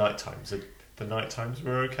 The night times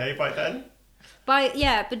were okay by then. But just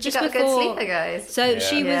you got before, a good sleeper, guys. So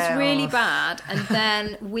she was really bad, and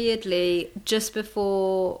then weirdly, just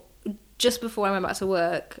before I went back to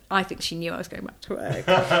work, I think she knew I was going back to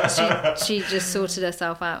work. She just sorted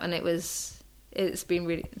herself out, and it's been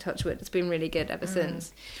really, touch wood, it's been really good ever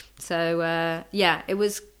since. So it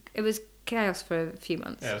was chaos for a few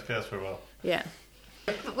months. Yeah, it was chaos for a while. Yeah.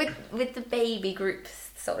 But with the baby group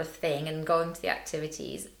sort of thing and going to the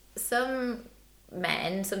activities, some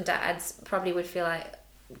men, some dads probably would feel like,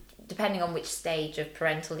 depending on which stage of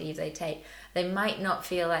parental leave they take, they might not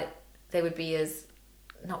feel like they would be as,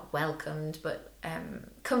 not welcomed, but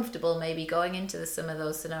comfortable maybe going into some of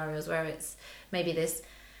those scenarios where it's maybe this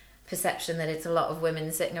perception that it's a lot of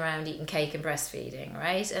women sitting around eating cake and breastfeeding,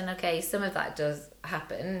 right? And okay, some of that does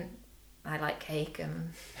happen. I like cake and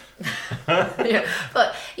but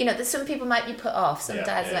that some people might be put off, some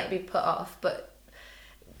dads might be put off, but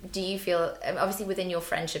do you feel, obviously within your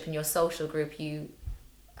friendship and your social group, you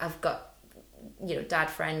have got dad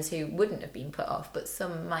friends who wouldn't have been put off, but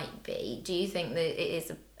some might be. Do you think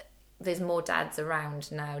that there's more dads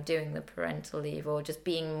around now doing the parental leave, or just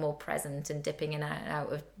being more present and dipping in and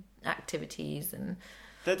out of activities? And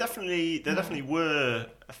there definitely were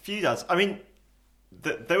a few dads. I mean,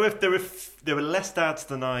 there were less dads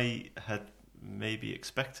than I had maybe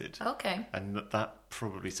expected. Okay. And that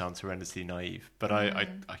probably sounds horrendously naive, but I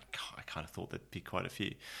kind of thought there'd be quite a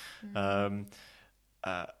few.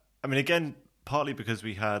 I mean, again, partly because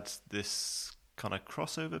we had this kind of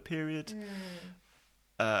crossover period.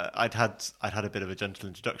 I'd had a bit of a gentle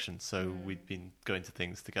introduction, so we'd been going to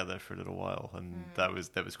things together for a little while, and that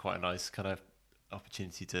was quite a nice kind of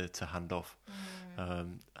opportunity to hand off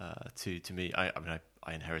to me. I mean,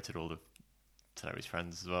 I inherited all of Teleri's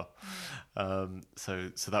friends as well,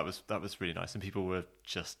 so that was really nice, and people were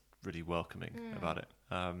just really welcoming about it.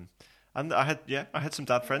 And I had some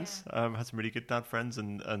dad friends. Had some really good dad friends,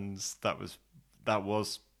 and that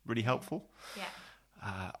was really helpful. Yeah.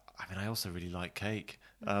 I mean, I also really like cake,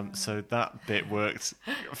 so that bit worked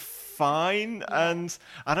fine. And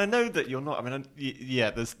I know that you're not. I mean,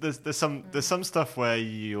 there's some stuff where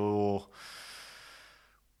you're.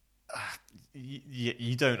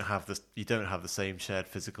 You don't have the same shared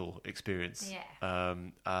physical experience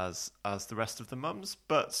as the rest of the mums,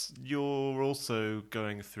 but you're also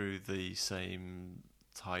going through the same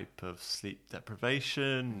type of sleep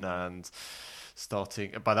deprivation and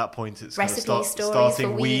starting. By that point, it's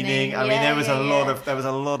starting weaning. I mean, there was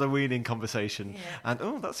a lot of weaning conversation,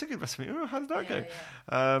 and that's a good recipe. How did that go?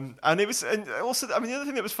 And it was, and also, I mean, the other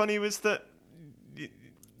thing that was funny was that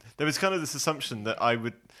there was kind of this assumption that I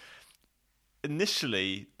would.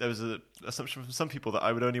 Initially, there was an assumption from some people that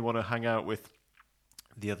I would only want to hang out with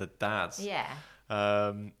the other dads. Yeah.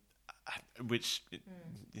 Which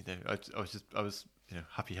I was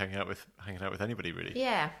happy hanging out with anybody really.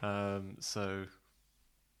 Yeah. So.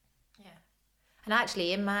 Yeah. And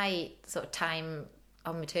actually, in my sort of time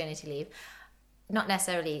on maternity leave, not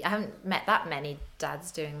necessarily, I haven't met that many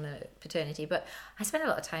dads doing the paternity, but I spent a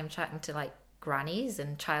lot of time chatting to like grannies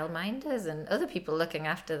and childminders and other people looking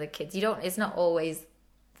after the kids. It's not always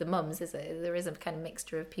the mums, is it? There is a kind of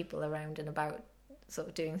mixture of people around and about, sort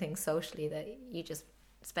of doing things socially that you just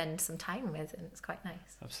spend some time with, and it's quite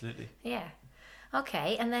nice. Absolutely. Yeah.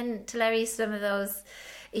 Okay, and then Teleri, some of those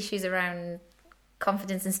issues around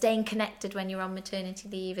confidence and staying connected when you're on maternity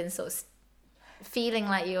leave, and sort of feeling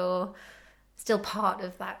like you're still part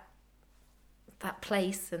of that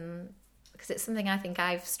place, and because it's something I think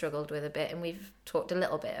I've struggled with a bit, and we've talked a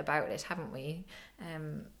little bit about it, haven't we?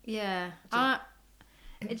 In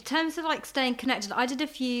terms of like staying connected, I did a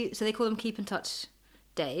few, so they call them keep in touch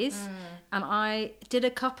days, and I did a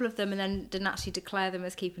couple of them and then didn't actually declare them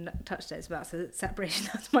as keep in touch days, but that's a separation.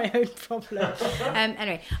 That's my own problem.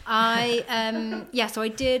 Anyway, so I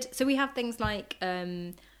did. So we have things like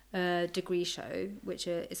a degree show, which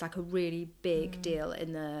is like a really big deal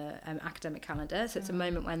in the academic calendar. So it's a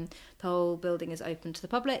moment when the whole building is open to the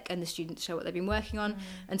public and the students show what they've been working on.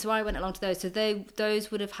 And so I went along to those. So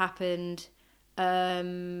those would have happened.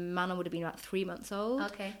 Manon would have been about 3 months old.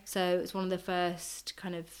 Okay. So it's one of the first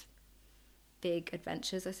kind of big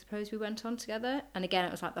adventures, I suppose, we went on together. And again,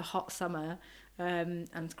 it was like the hot summer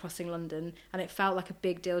and crossing London, and it felt like a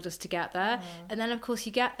big deal just to get there. And then, of course,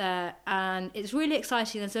 you get there and it's really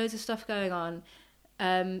exciting. There's loads of stuff going on.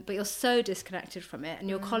 but you're so disconnected from it, and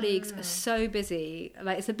your colleagues are so busy.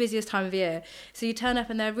 Like, it's the busiest time of year, so you turn up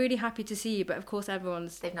and they're really happy to see you, but of course they've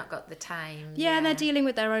not got the time. Yeah, and they're dealing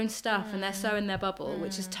with their own stuff, and they're so in their bubble,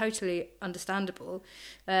 which is totally understandable.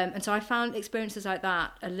 And so I found experiences like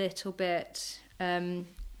that a little bit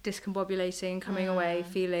discombobulating, coming away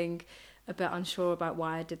feeling a bit unsure about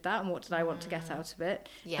why I did that and what did I want to get out of it.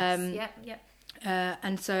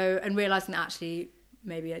 And realising that actually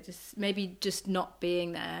maybe just not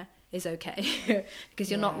being there is okay, because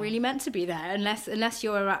you're not really meant to be there unless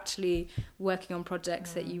you're actually working on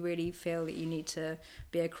projects that you really feel that you need to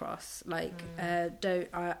be across. Like,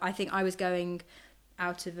 I think I was going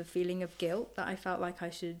out of a feeling of guilt that I felt like I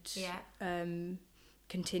should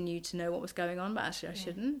continue to know what was going on, but actually I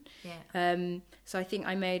shouldn't. So I think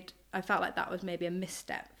I felt like that was maybe a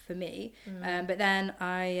misstep for me. But then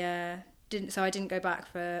I didn't go back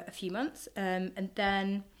for a few months. And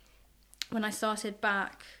then when I started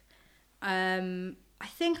back, I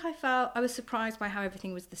think I was surprised by how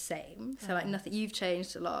everything was the same. So like nothing, you've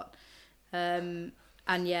changed a lot.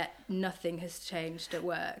 And yet nothing has changed at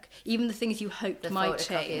work. Even the things you hoped might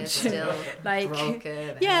change, still like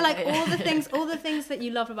broken. Like all the things that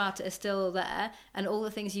you love about it are still there, and all the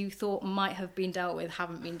things you thought might have been dealt with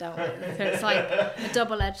haven't been dealt with. So it's like a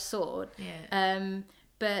double-edged sword.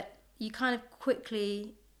 But you kind of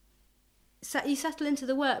quickly you settle into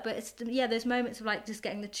the work. But it's there's moments of like just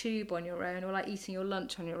getting the tube on your own, or like eating your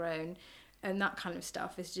lunch on your own, and that kind of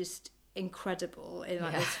stuff is just incredible in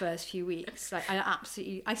like those first few weeks. Like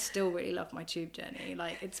I still really love my tube journey.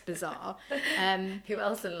 Like, it's bizarre. Who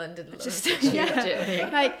else in London loves just the tube journey?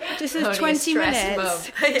 Like, just as 20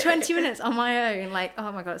 minutes on my own. Like,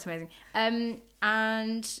 oh my god, it's amazing.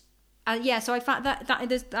 So I found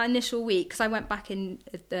that initial week, because I went back in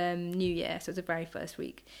New Year, so it was the very first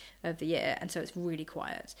week of the year, and so it's really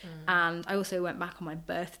quiet. And I also went back on my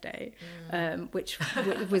birthday, which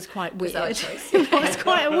was quite weird. It was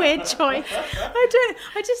quite a weird choice.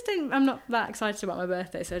 I'm not that excited about my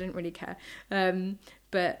birthday, so I didn't really care.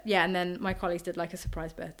 But yeah, and then my colleagues did like a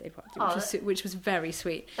surprise birthday party, which was very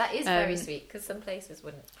sweet. That is very sweet, because some places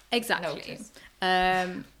wouldn't notice.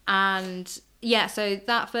 And yeah, so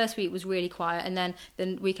that first week was really quiet, and then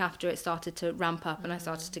the week after it started to ramp up, and I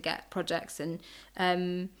started to get projects, and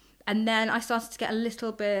then I started to get a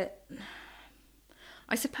little bit,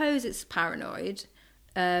 I suppose it's paranoid,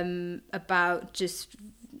 about just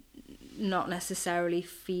not necessarily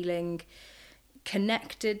feeling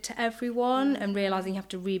connected to everyone, and realising you have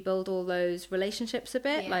to rebuild all those relationships a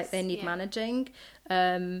bit, like they need managing.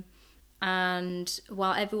 And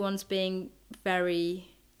while everyone's being very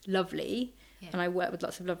lovely, and I work with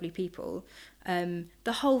lots of lovely people,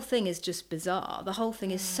 the whole thing is just bizarre. The whole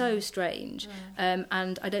thing is so strange.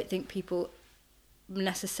 And I don't think people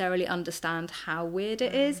necessarily understand how weird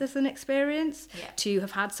it is as an experience to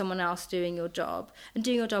have had someone else doing your job, and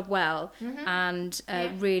doing your job well, and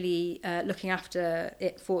really looking after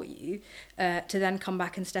it for you, to then come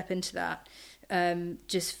back and step into that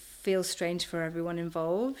just feels strange for everyone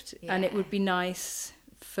involved. And it would be nice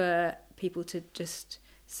for people to just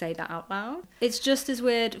say that out loud. It's just as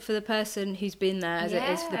weird for the person who's been there as it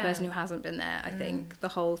is for the person who hasn't been there, I think, the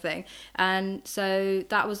whole thing. And so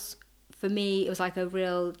that was, for me, it was like a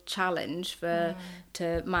real challenge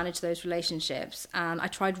to manage those relationships. And I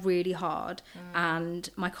tried really hard, and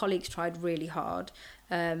my colleagues tried really hard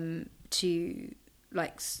to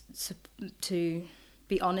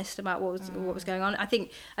be honest about what was going on. I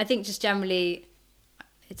think just generally,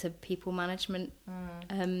 it's a people management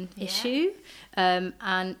issue,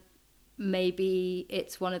 and maybe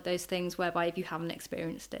it's one of those things whereby if you haven't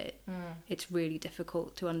experienced it, it's really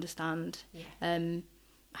difficult to understand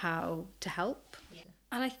how to help.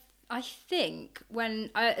 And I think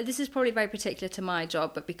when this is probably very particular to my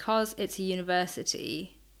job, but because it's a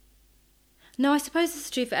university. No, I suppose this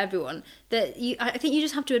is true for everyone. I think you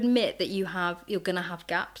just have to admit that you're going to have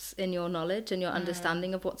gaps in your knowledge and your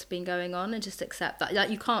understanding of what's been going on, and just accept that. Like,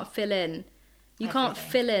 you can't fill in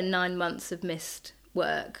 9 months of missed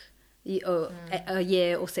work, or a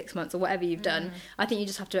year or 6 months or whatever you've done. I think you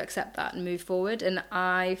just have to accept that and move forward. And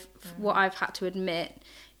what I've had to admit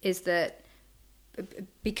is that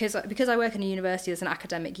because I work in a university as an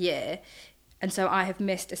academic year. And so I have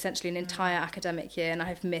missed essentially an entire academic year, and I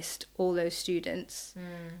have missed all those students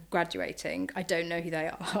graduating. I don't know who they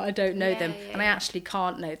are. I don't know them, and I actually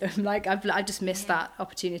can't know them. Like, I just missed that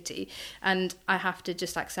opportunity, and I have to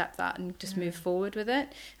just accept that and just move forward with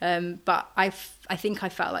it. But I think I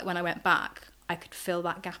felt like when I went back, I could fill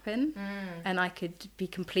that gap in, and I could be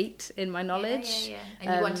complete in my knowledge.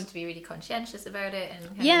 And you wanted to be really conscientious about it, and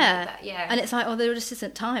and it's like, oh, there just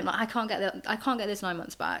isn't time. Like I can't get this 9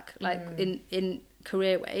 months back, like in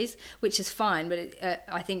career ways, which is fine, but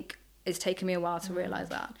I think it's taken me a while to realise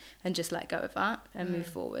that and just let go of that and move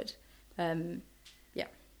forward. And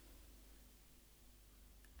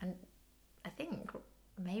I think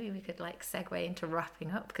maybe we could like segue into wrapping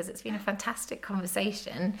up, because it's been a fantastic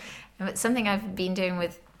conversation. And it's something I've been doing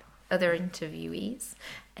with other interviewees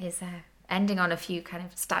is ending on a few kind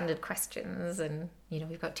of standard questions. And, you know,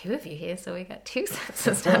 we've got two of you here, so we got two sets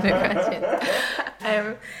of standard questions.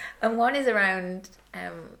 And one is around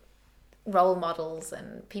role models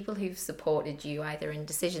and people who've supported you either in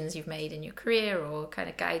decisions you've made in your career or kind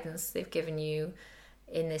of guidance they've given you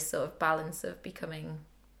in this sort of balance of becoming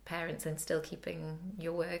parents and still keeping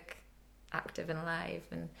your work active and alive,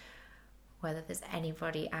 and whether there's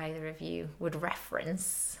anybody either of you would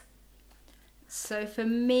reference. So for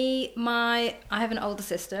me, I have an older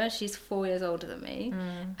sister. She's 4 years older than me,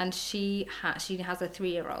 and she has a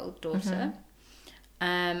 3-year-old daughter,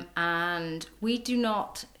 and we do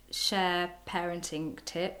not share parenting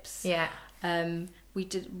tips. We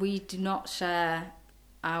do not share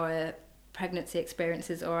our pregnancy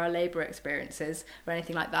experiences or our labour experiences or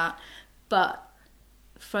anything like that, but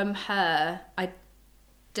from her I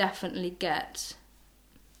definitely get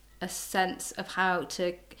a sense of how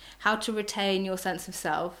to retain your sense of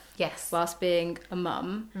self whilst being a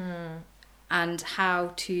mum, and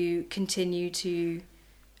how to continue to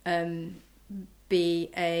be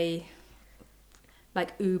a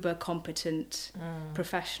like uber competent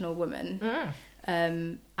professional woman,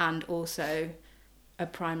 and also a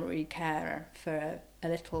primary carer for a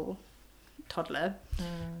little toddler.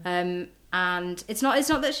 And it's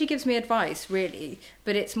not that she gives me advice really,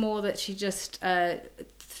 but it's more that she just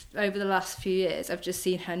over the last few years I've just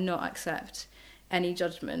seen her not accept any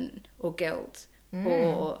judgment or guilt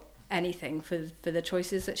or anything for the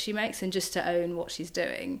choices that she makes, and just to own what she's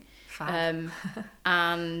doing.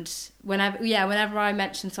 And whenever I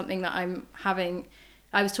mention something that I'm having,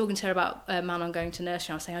 I was talking to her about Manon going to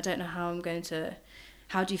nursery. I was saying, I don't know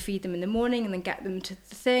how do you feed them in the morning and then get them to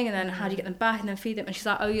the thing, and then how do you get them back and then feed them? And she's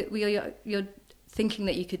like, oh, you're thinking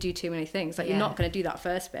that you could do too many things. Like, you're not going to do that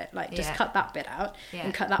first bit. Like, just cut that bit out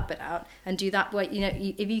and cut that bit out and do that. Well, you know,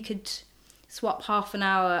 if you could swap half an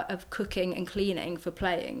hour of cooking and cleaning for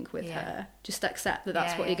playing with her, just accept that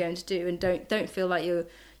that's what you're going to do, and don't feel like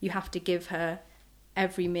you have to give her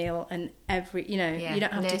every meal and every, you know, you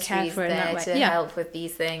don't have to care for her in that way. To help with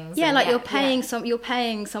these things. You're paying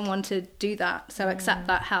someone to do that, so accept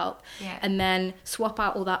that help, and then swap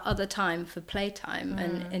out all that other time for playtime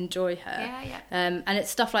and enjoy her. And it's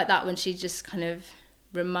stuff like that when she just kind of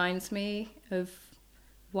reminds me of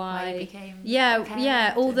why you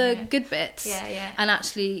became all the good bits. And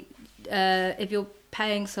actually, if you're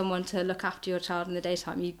paying someone to look after your child in the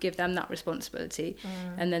daytime, you give them that responsibility,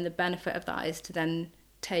 and then the benefit of that is to then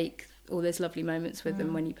take all those lovely moments with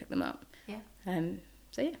them when you pick them up. And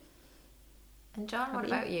John, what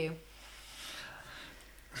about you?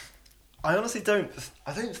 I honestly don't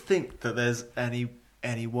think that there's any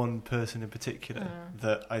one person in particular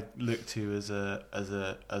that I look to as a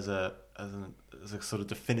sort of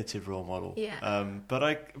definitive role model. I'm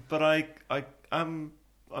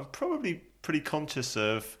probably pretty conscious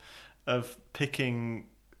of picking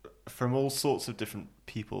from all sorts of different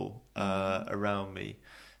people around me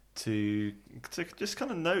to just kind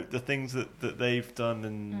of note the things that they've done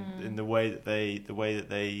in the way that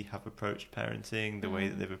they have approached parenting, the way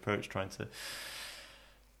that they've approached trying to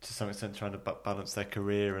some extent trying to balance their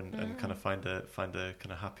career and kind of find a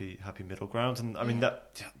kind of happy middle ground. And I mean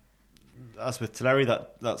that, as with Teleri,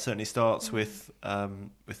 that certainly starts with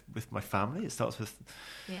my family. It starts with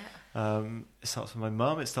my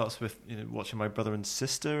mum. It starts with, you know, watching my brother and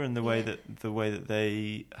sister and the way that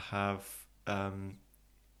they have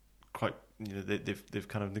quite, you know, they've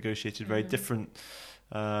kind of negotiated very different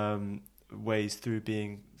ways through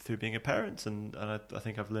being a parent, and I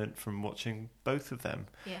think I've learned from watching both of them.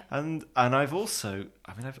 And I've also,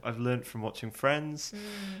 I've learned from watching friends.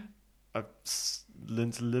 I've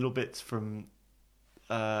learned a little bits from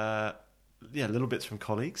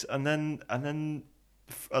colleagues, and then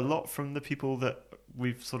a lot from the people that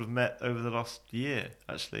we've sort of met over the last year,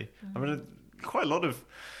 actually.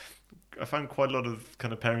 I found quite a lot of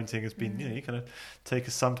kind of parenting has been, you know, you kind of take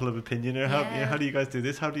a sample of opinion, or how do you guys do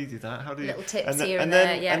this? How do you do that? How do you, little tips and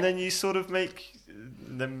then you sort of make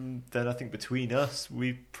them. Then I think between us,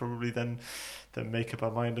 we probably then make up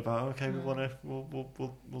our mind about, okay, we'll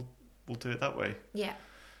do it that way.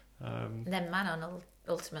 Then Manon will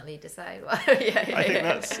ultimately decide. I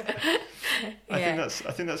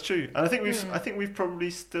think that's true, and I think we've probably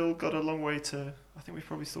still got a long way to. I think we've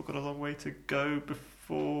probably still got a long way to go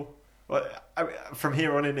before. Well, from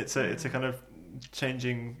here on in, it's a kind of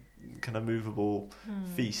changing, kind of movable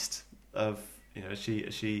feast of, you know,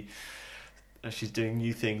 she's doing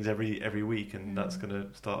new things every week, and that's going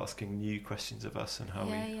to start asking new questions of us and how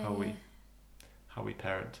we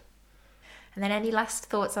parent. And then any last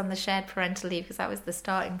thoughts on the shared parental leave, because that was the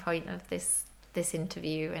starting point of this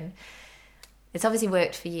interview, and it's obviously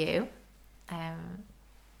worked for you.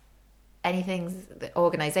 Anything that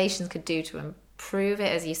organisations could do to improve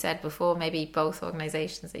it, as you said before, maybe both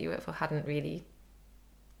organisations that you work for hadn't really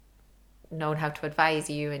known how to advise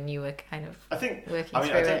you, and you were kind of working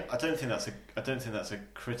through it. I don't think that's a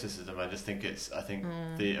criticism. I just think it's. I think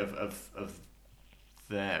of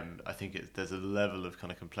them. I think there's a level of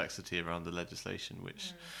kind of complexity around the legislation,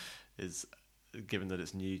 which is, given that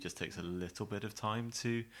it's new, just takes a little bit of time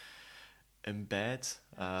to embed.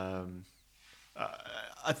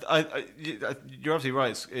 You're absolutely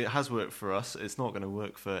right. It has worked for us. It's not going to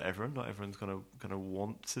work for everyone. Not everyone's going to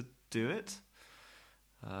want to do it.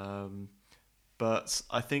 But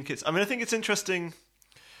I think it's interesting.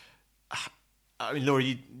 I mean, Laura,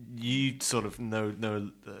 you sort of know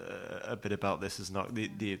a bit about this as not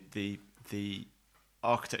the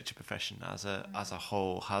architecture profession as a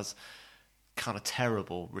whole has kind of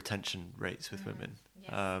terrible retention rates with women.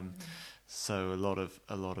 Yes. So a lot of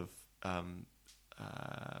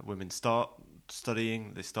women start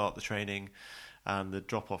studying, they start the training, and the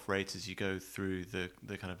drop-off rate as you go through the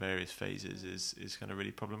kind of various phases is kind of really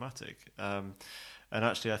problematic. And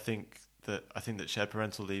actually, I think that shared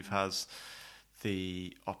parental leave has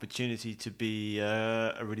the opportunity to be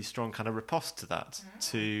a really strong kind of riposte to that,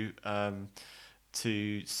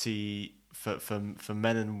 to see for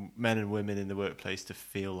men and women in the workplace to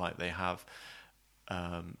feel like they have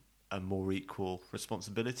a more equal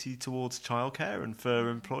responsibility towards childcare, and for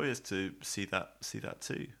employers to see that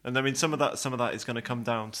too. And I mean, some of that is going to come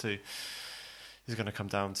down to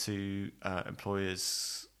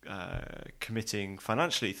employers committing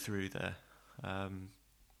financially through their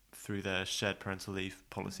shared parental leave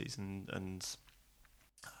policies, and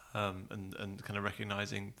kind of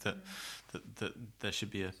recognizing that there should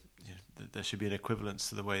be an equivalence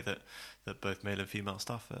to the way that both male and female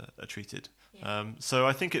staff are treated. Yeah. So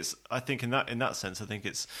I think in that sense, I think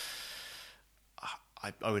it's.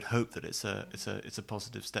 I would hope that it's a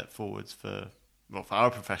positive step forwards for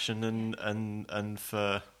our profession and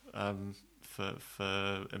for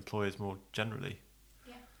employers more generally.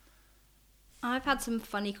 I've had some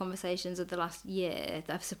funny conversations of the last year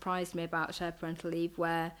that have surprised me about shared parental leave,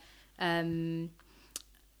 where women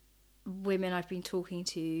I've been talking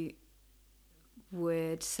to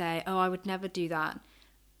would say, "Oh, I would never do that.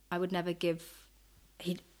 I would never give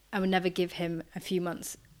him a few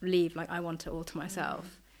months leave. Like, I want it all to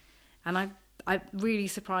myself." And I'm really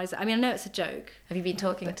surprised. I mean, I know it's a joke. Have you been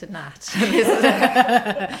talking to Nat?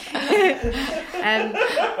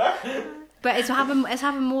 But it's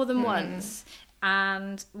happened more than once.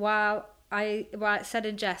 And while it's said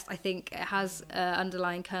in jest, I think it has an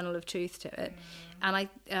underlying kernel of truth to it. And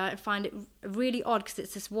I find it really odd, because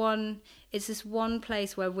it's this one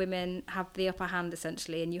place where women have the upper hand,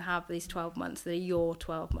 essentially, and you have these 12 months that are your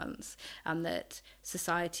 12 months, and that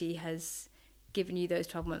society has given you those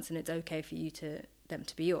 12 months, and it's okay for them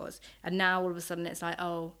to be yours. And now all of a sudden it's like,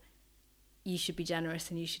 oh, you should be generous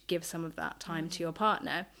and you should give some of that time to your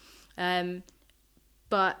partner.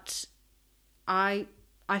 But I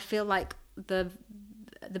feel like the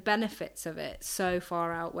benefits of it so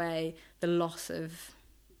far outweigh the loss of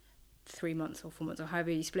 3 months or 4 months, or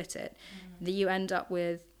however you split it, that you end up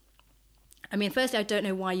with. I mean, firstly, I don't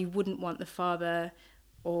know why you wouldn't want the father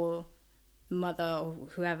or mother or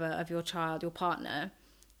whoever of your child, your partner,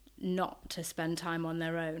 not to spend time on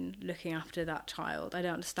their own looking after that child. I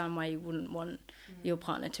don't understand why you wouldn't want your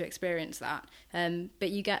partner to experience that.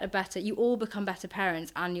 But you all become better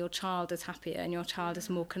parents, and your child is happier, and your child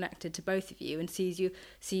is more connected to both of you, and sees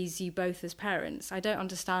you both as parents. I don't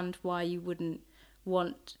understand why you wouldn't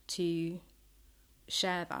want to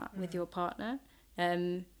share that with your partner.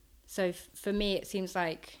 So for me, it seems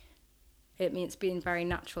like it's been very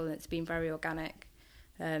natural, and it's been very organic.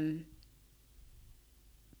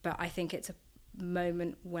 But I think it's a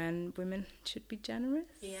moment when women should be generous.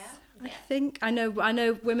 Yeah. I think I know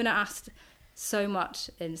women are asked so much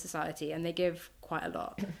in society, and they give quite a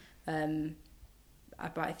lot.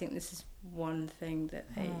 But I think this is one thing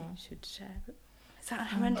that they should share. Is that a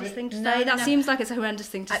horrendous thing to say? That seems like it's a horrendous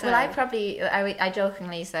thing to say. Well, I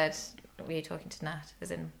jokingly said, we were talking to Nat, as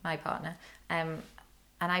in my partner,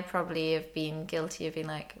 And I probably have been guilty of being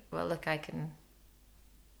like, well, look, I can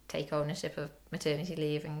take ownership of maternity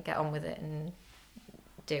leave and get on with it and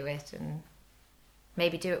do it and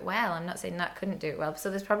maybe do it well. I'm not saying that I couldn't do it well.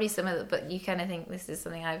 So there's probably some of it, but you kind of think this is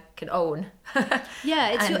something I can own. Yeah,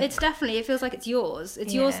 it's definitely, it feels like it's yours.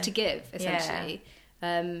 It's yours to give, essentially.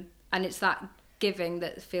 Yeah. And it's that giving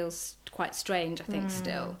that feels quite strange, I think,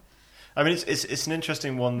 still. I mean, it's an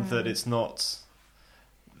interesting one that it's not...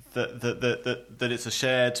 That it's a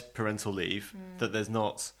shared parental leave, that there's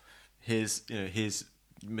not his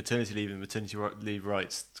maternity leave and maternity leave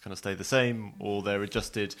rights kind of stay the same, or they're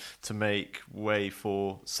adjusted to make way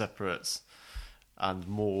for separate and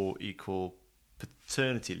more equal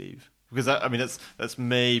paternity leave. Because that's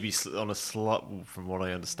maybe on a from what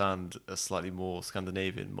I understand, a slightly more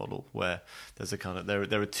Scandinavian model where there's a kind of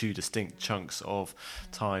there are two distinct chunks of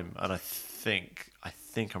time, and I think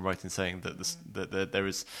I'm right in saying that that there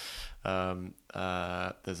is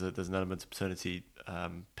there's an element of paternity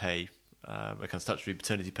pay, a kind of statutory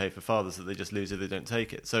paternity pay for fathers that they just lose if they don't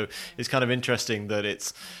take it. So it's kind of interesting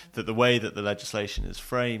that that the way that the legislation is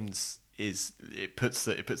framed is it puts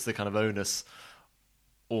the kind of onus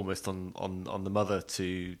almost on the mother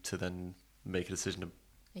to then make a decision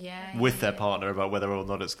with their partner about whether or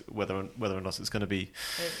not it's going to be.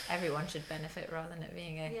 Everyone should benefit rather than it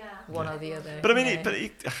being one or the other. But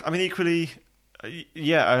I mean, equally,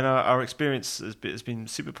 and our experience has been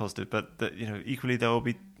super positive. But that, equally there will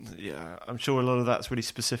be, I'm sure a lot of that's really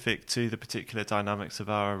specific to the particular dynamics of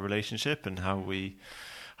our relationship and how we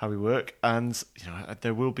work. And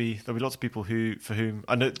there will be lots of people for whom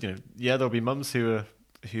I know, there'll be mums who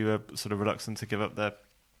are sort of reluctant to give up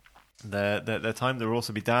their time. There will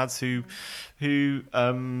also be dads who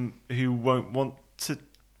won't want to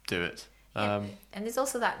do it. And there's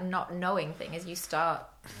also that not knowing thing as you start.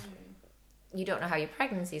 You don't know how your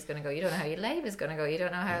pregnancy is going to go. You don't know how your labour is going to go. You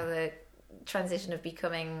don't know how the transition of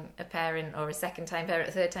becoming a parent or a second-time parent,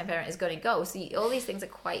 a third-time parent is going to go. So all these things are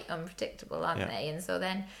quite unpredictable, aren't they? And so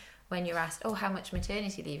then when you're asked, how much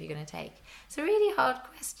maternity leave are you going to take? It's a really hard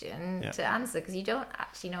question to answer because you don't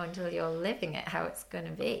actually know until you're living it how it's going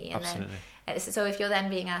to be. And Absolutely. Then, so if you're then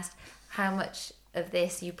being asked how much of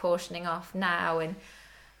this you portioning off now, and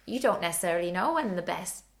you don't necessarily know when the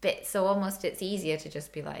best bit, so almost it's easier to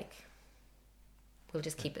just be like, we'll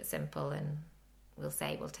just keep it simple and we'll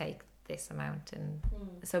say we'll take this amount. And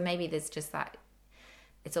so maybe there's just that,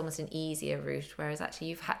 it's almost an easier route, whereas actually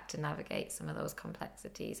you've had to navigate some of those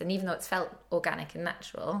complexities. And even though it's felt organic and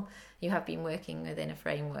natural, you have been working within a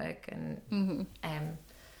framework. And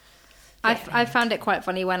I found it quite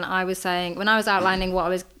funny when I was outlining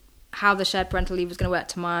how the shared parental leave was going to work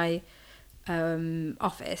to my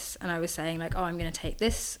office, and I was saying like, I'm going to take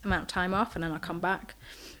this amount of time off and then I'll come back.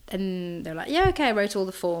 And they're like, yeah, okay. I wrote all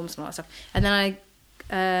the forms and all that stuff. And then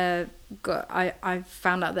I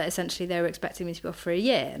found out that essentially they were expecting me to be off for a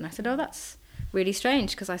year. And I said, that's really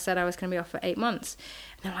strange, because I said I was going to be off for 8 months.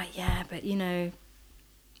 And they're like, yeah, but I've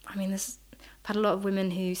had a lot of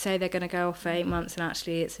women who say they're going to go off for 8 months and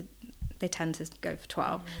actually they tend to go for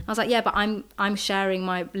 12. I was like, yeah, but I'm sharing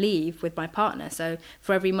my leave with my partner, so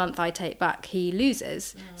for every month I take back, he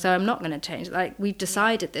loses. So I'm not going to change. Like, we've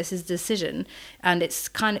decided this is a decision, and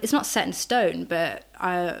it's not set in stone, but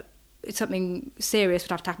it's something serious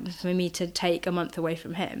would have to happen for me to take a month away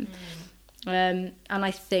from him. And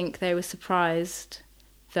I think they were surprised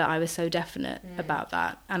that I was so definite about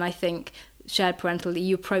that. And I think shared parental,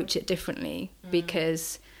 you approach it differently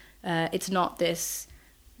because it's not this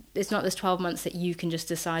 12 months that you can just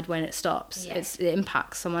decide when it stops. It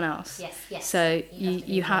impacts someone else. Yes. So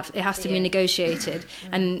it has to be negotiated,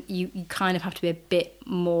 and you kind of have to be a bit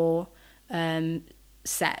more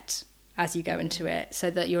set as you go into it,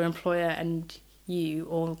 so that your employer and you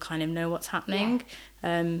all kind of know what's happening.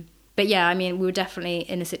 But we were definitely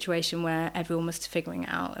in a situation where everyone was figuring it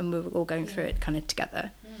out, and we were all going through it kind of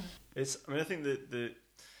together. I think that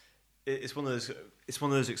it's one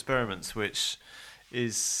of those experiments which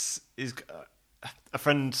is a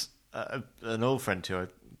friend, an old friend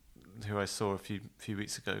who I saw a few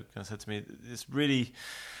weeks ago, kind of said to me, it's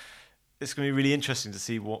going to be really interesting to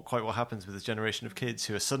see what happens with this generation of kids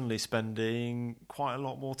who are suddenly spending quite a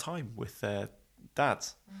lot more time with their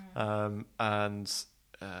dads, and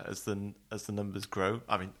as the numbers grow,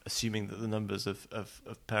 assuming that the numbers of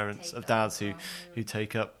parents, of dads who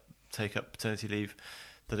take up paternity leave,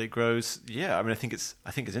 that it grows. I think it's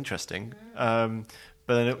interesting. But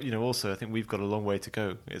then also I think we've got a long way to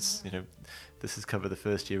go. It's this has covered the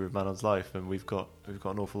first year of Manon's life, and we've got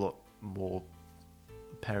an awful lot more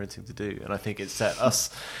parenting to do. And I think it's set us.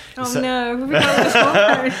 No, we've got this more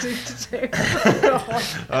parenting to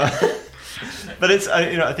do. But it's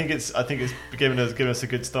I think it's given us a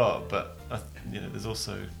good start. But there's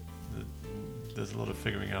also there's a lot of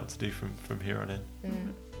figuring out to do from here on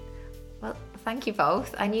in. Well, thank you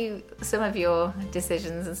both. I knew some of your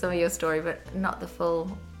decisions and some of your story, but not the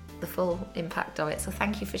full impact of it. So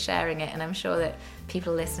thank you for sharing it, and I'm sure that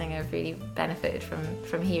people listening have really benefited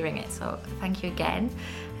from hearing it. So thank you again.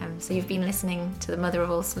 So you've been listening to The Mother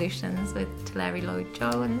of All Solutions with Teleri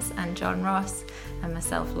Lloyd-Jones and John Ross, and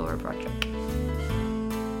myself, Laura Broderick.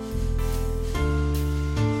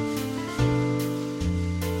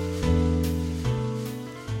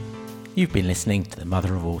 You've been listening to The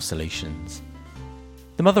Mother of All Solutions.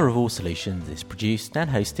 The Mother of All Solutions is produced and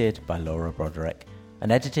hosted by Laura Broderick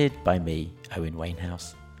and edited by me, Owen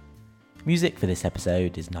Wainhouse. Music for this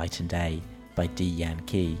episode is Night and Day by D. Yan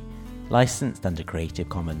Key, licensed under Creative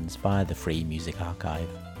Commons via the Free Music Archive.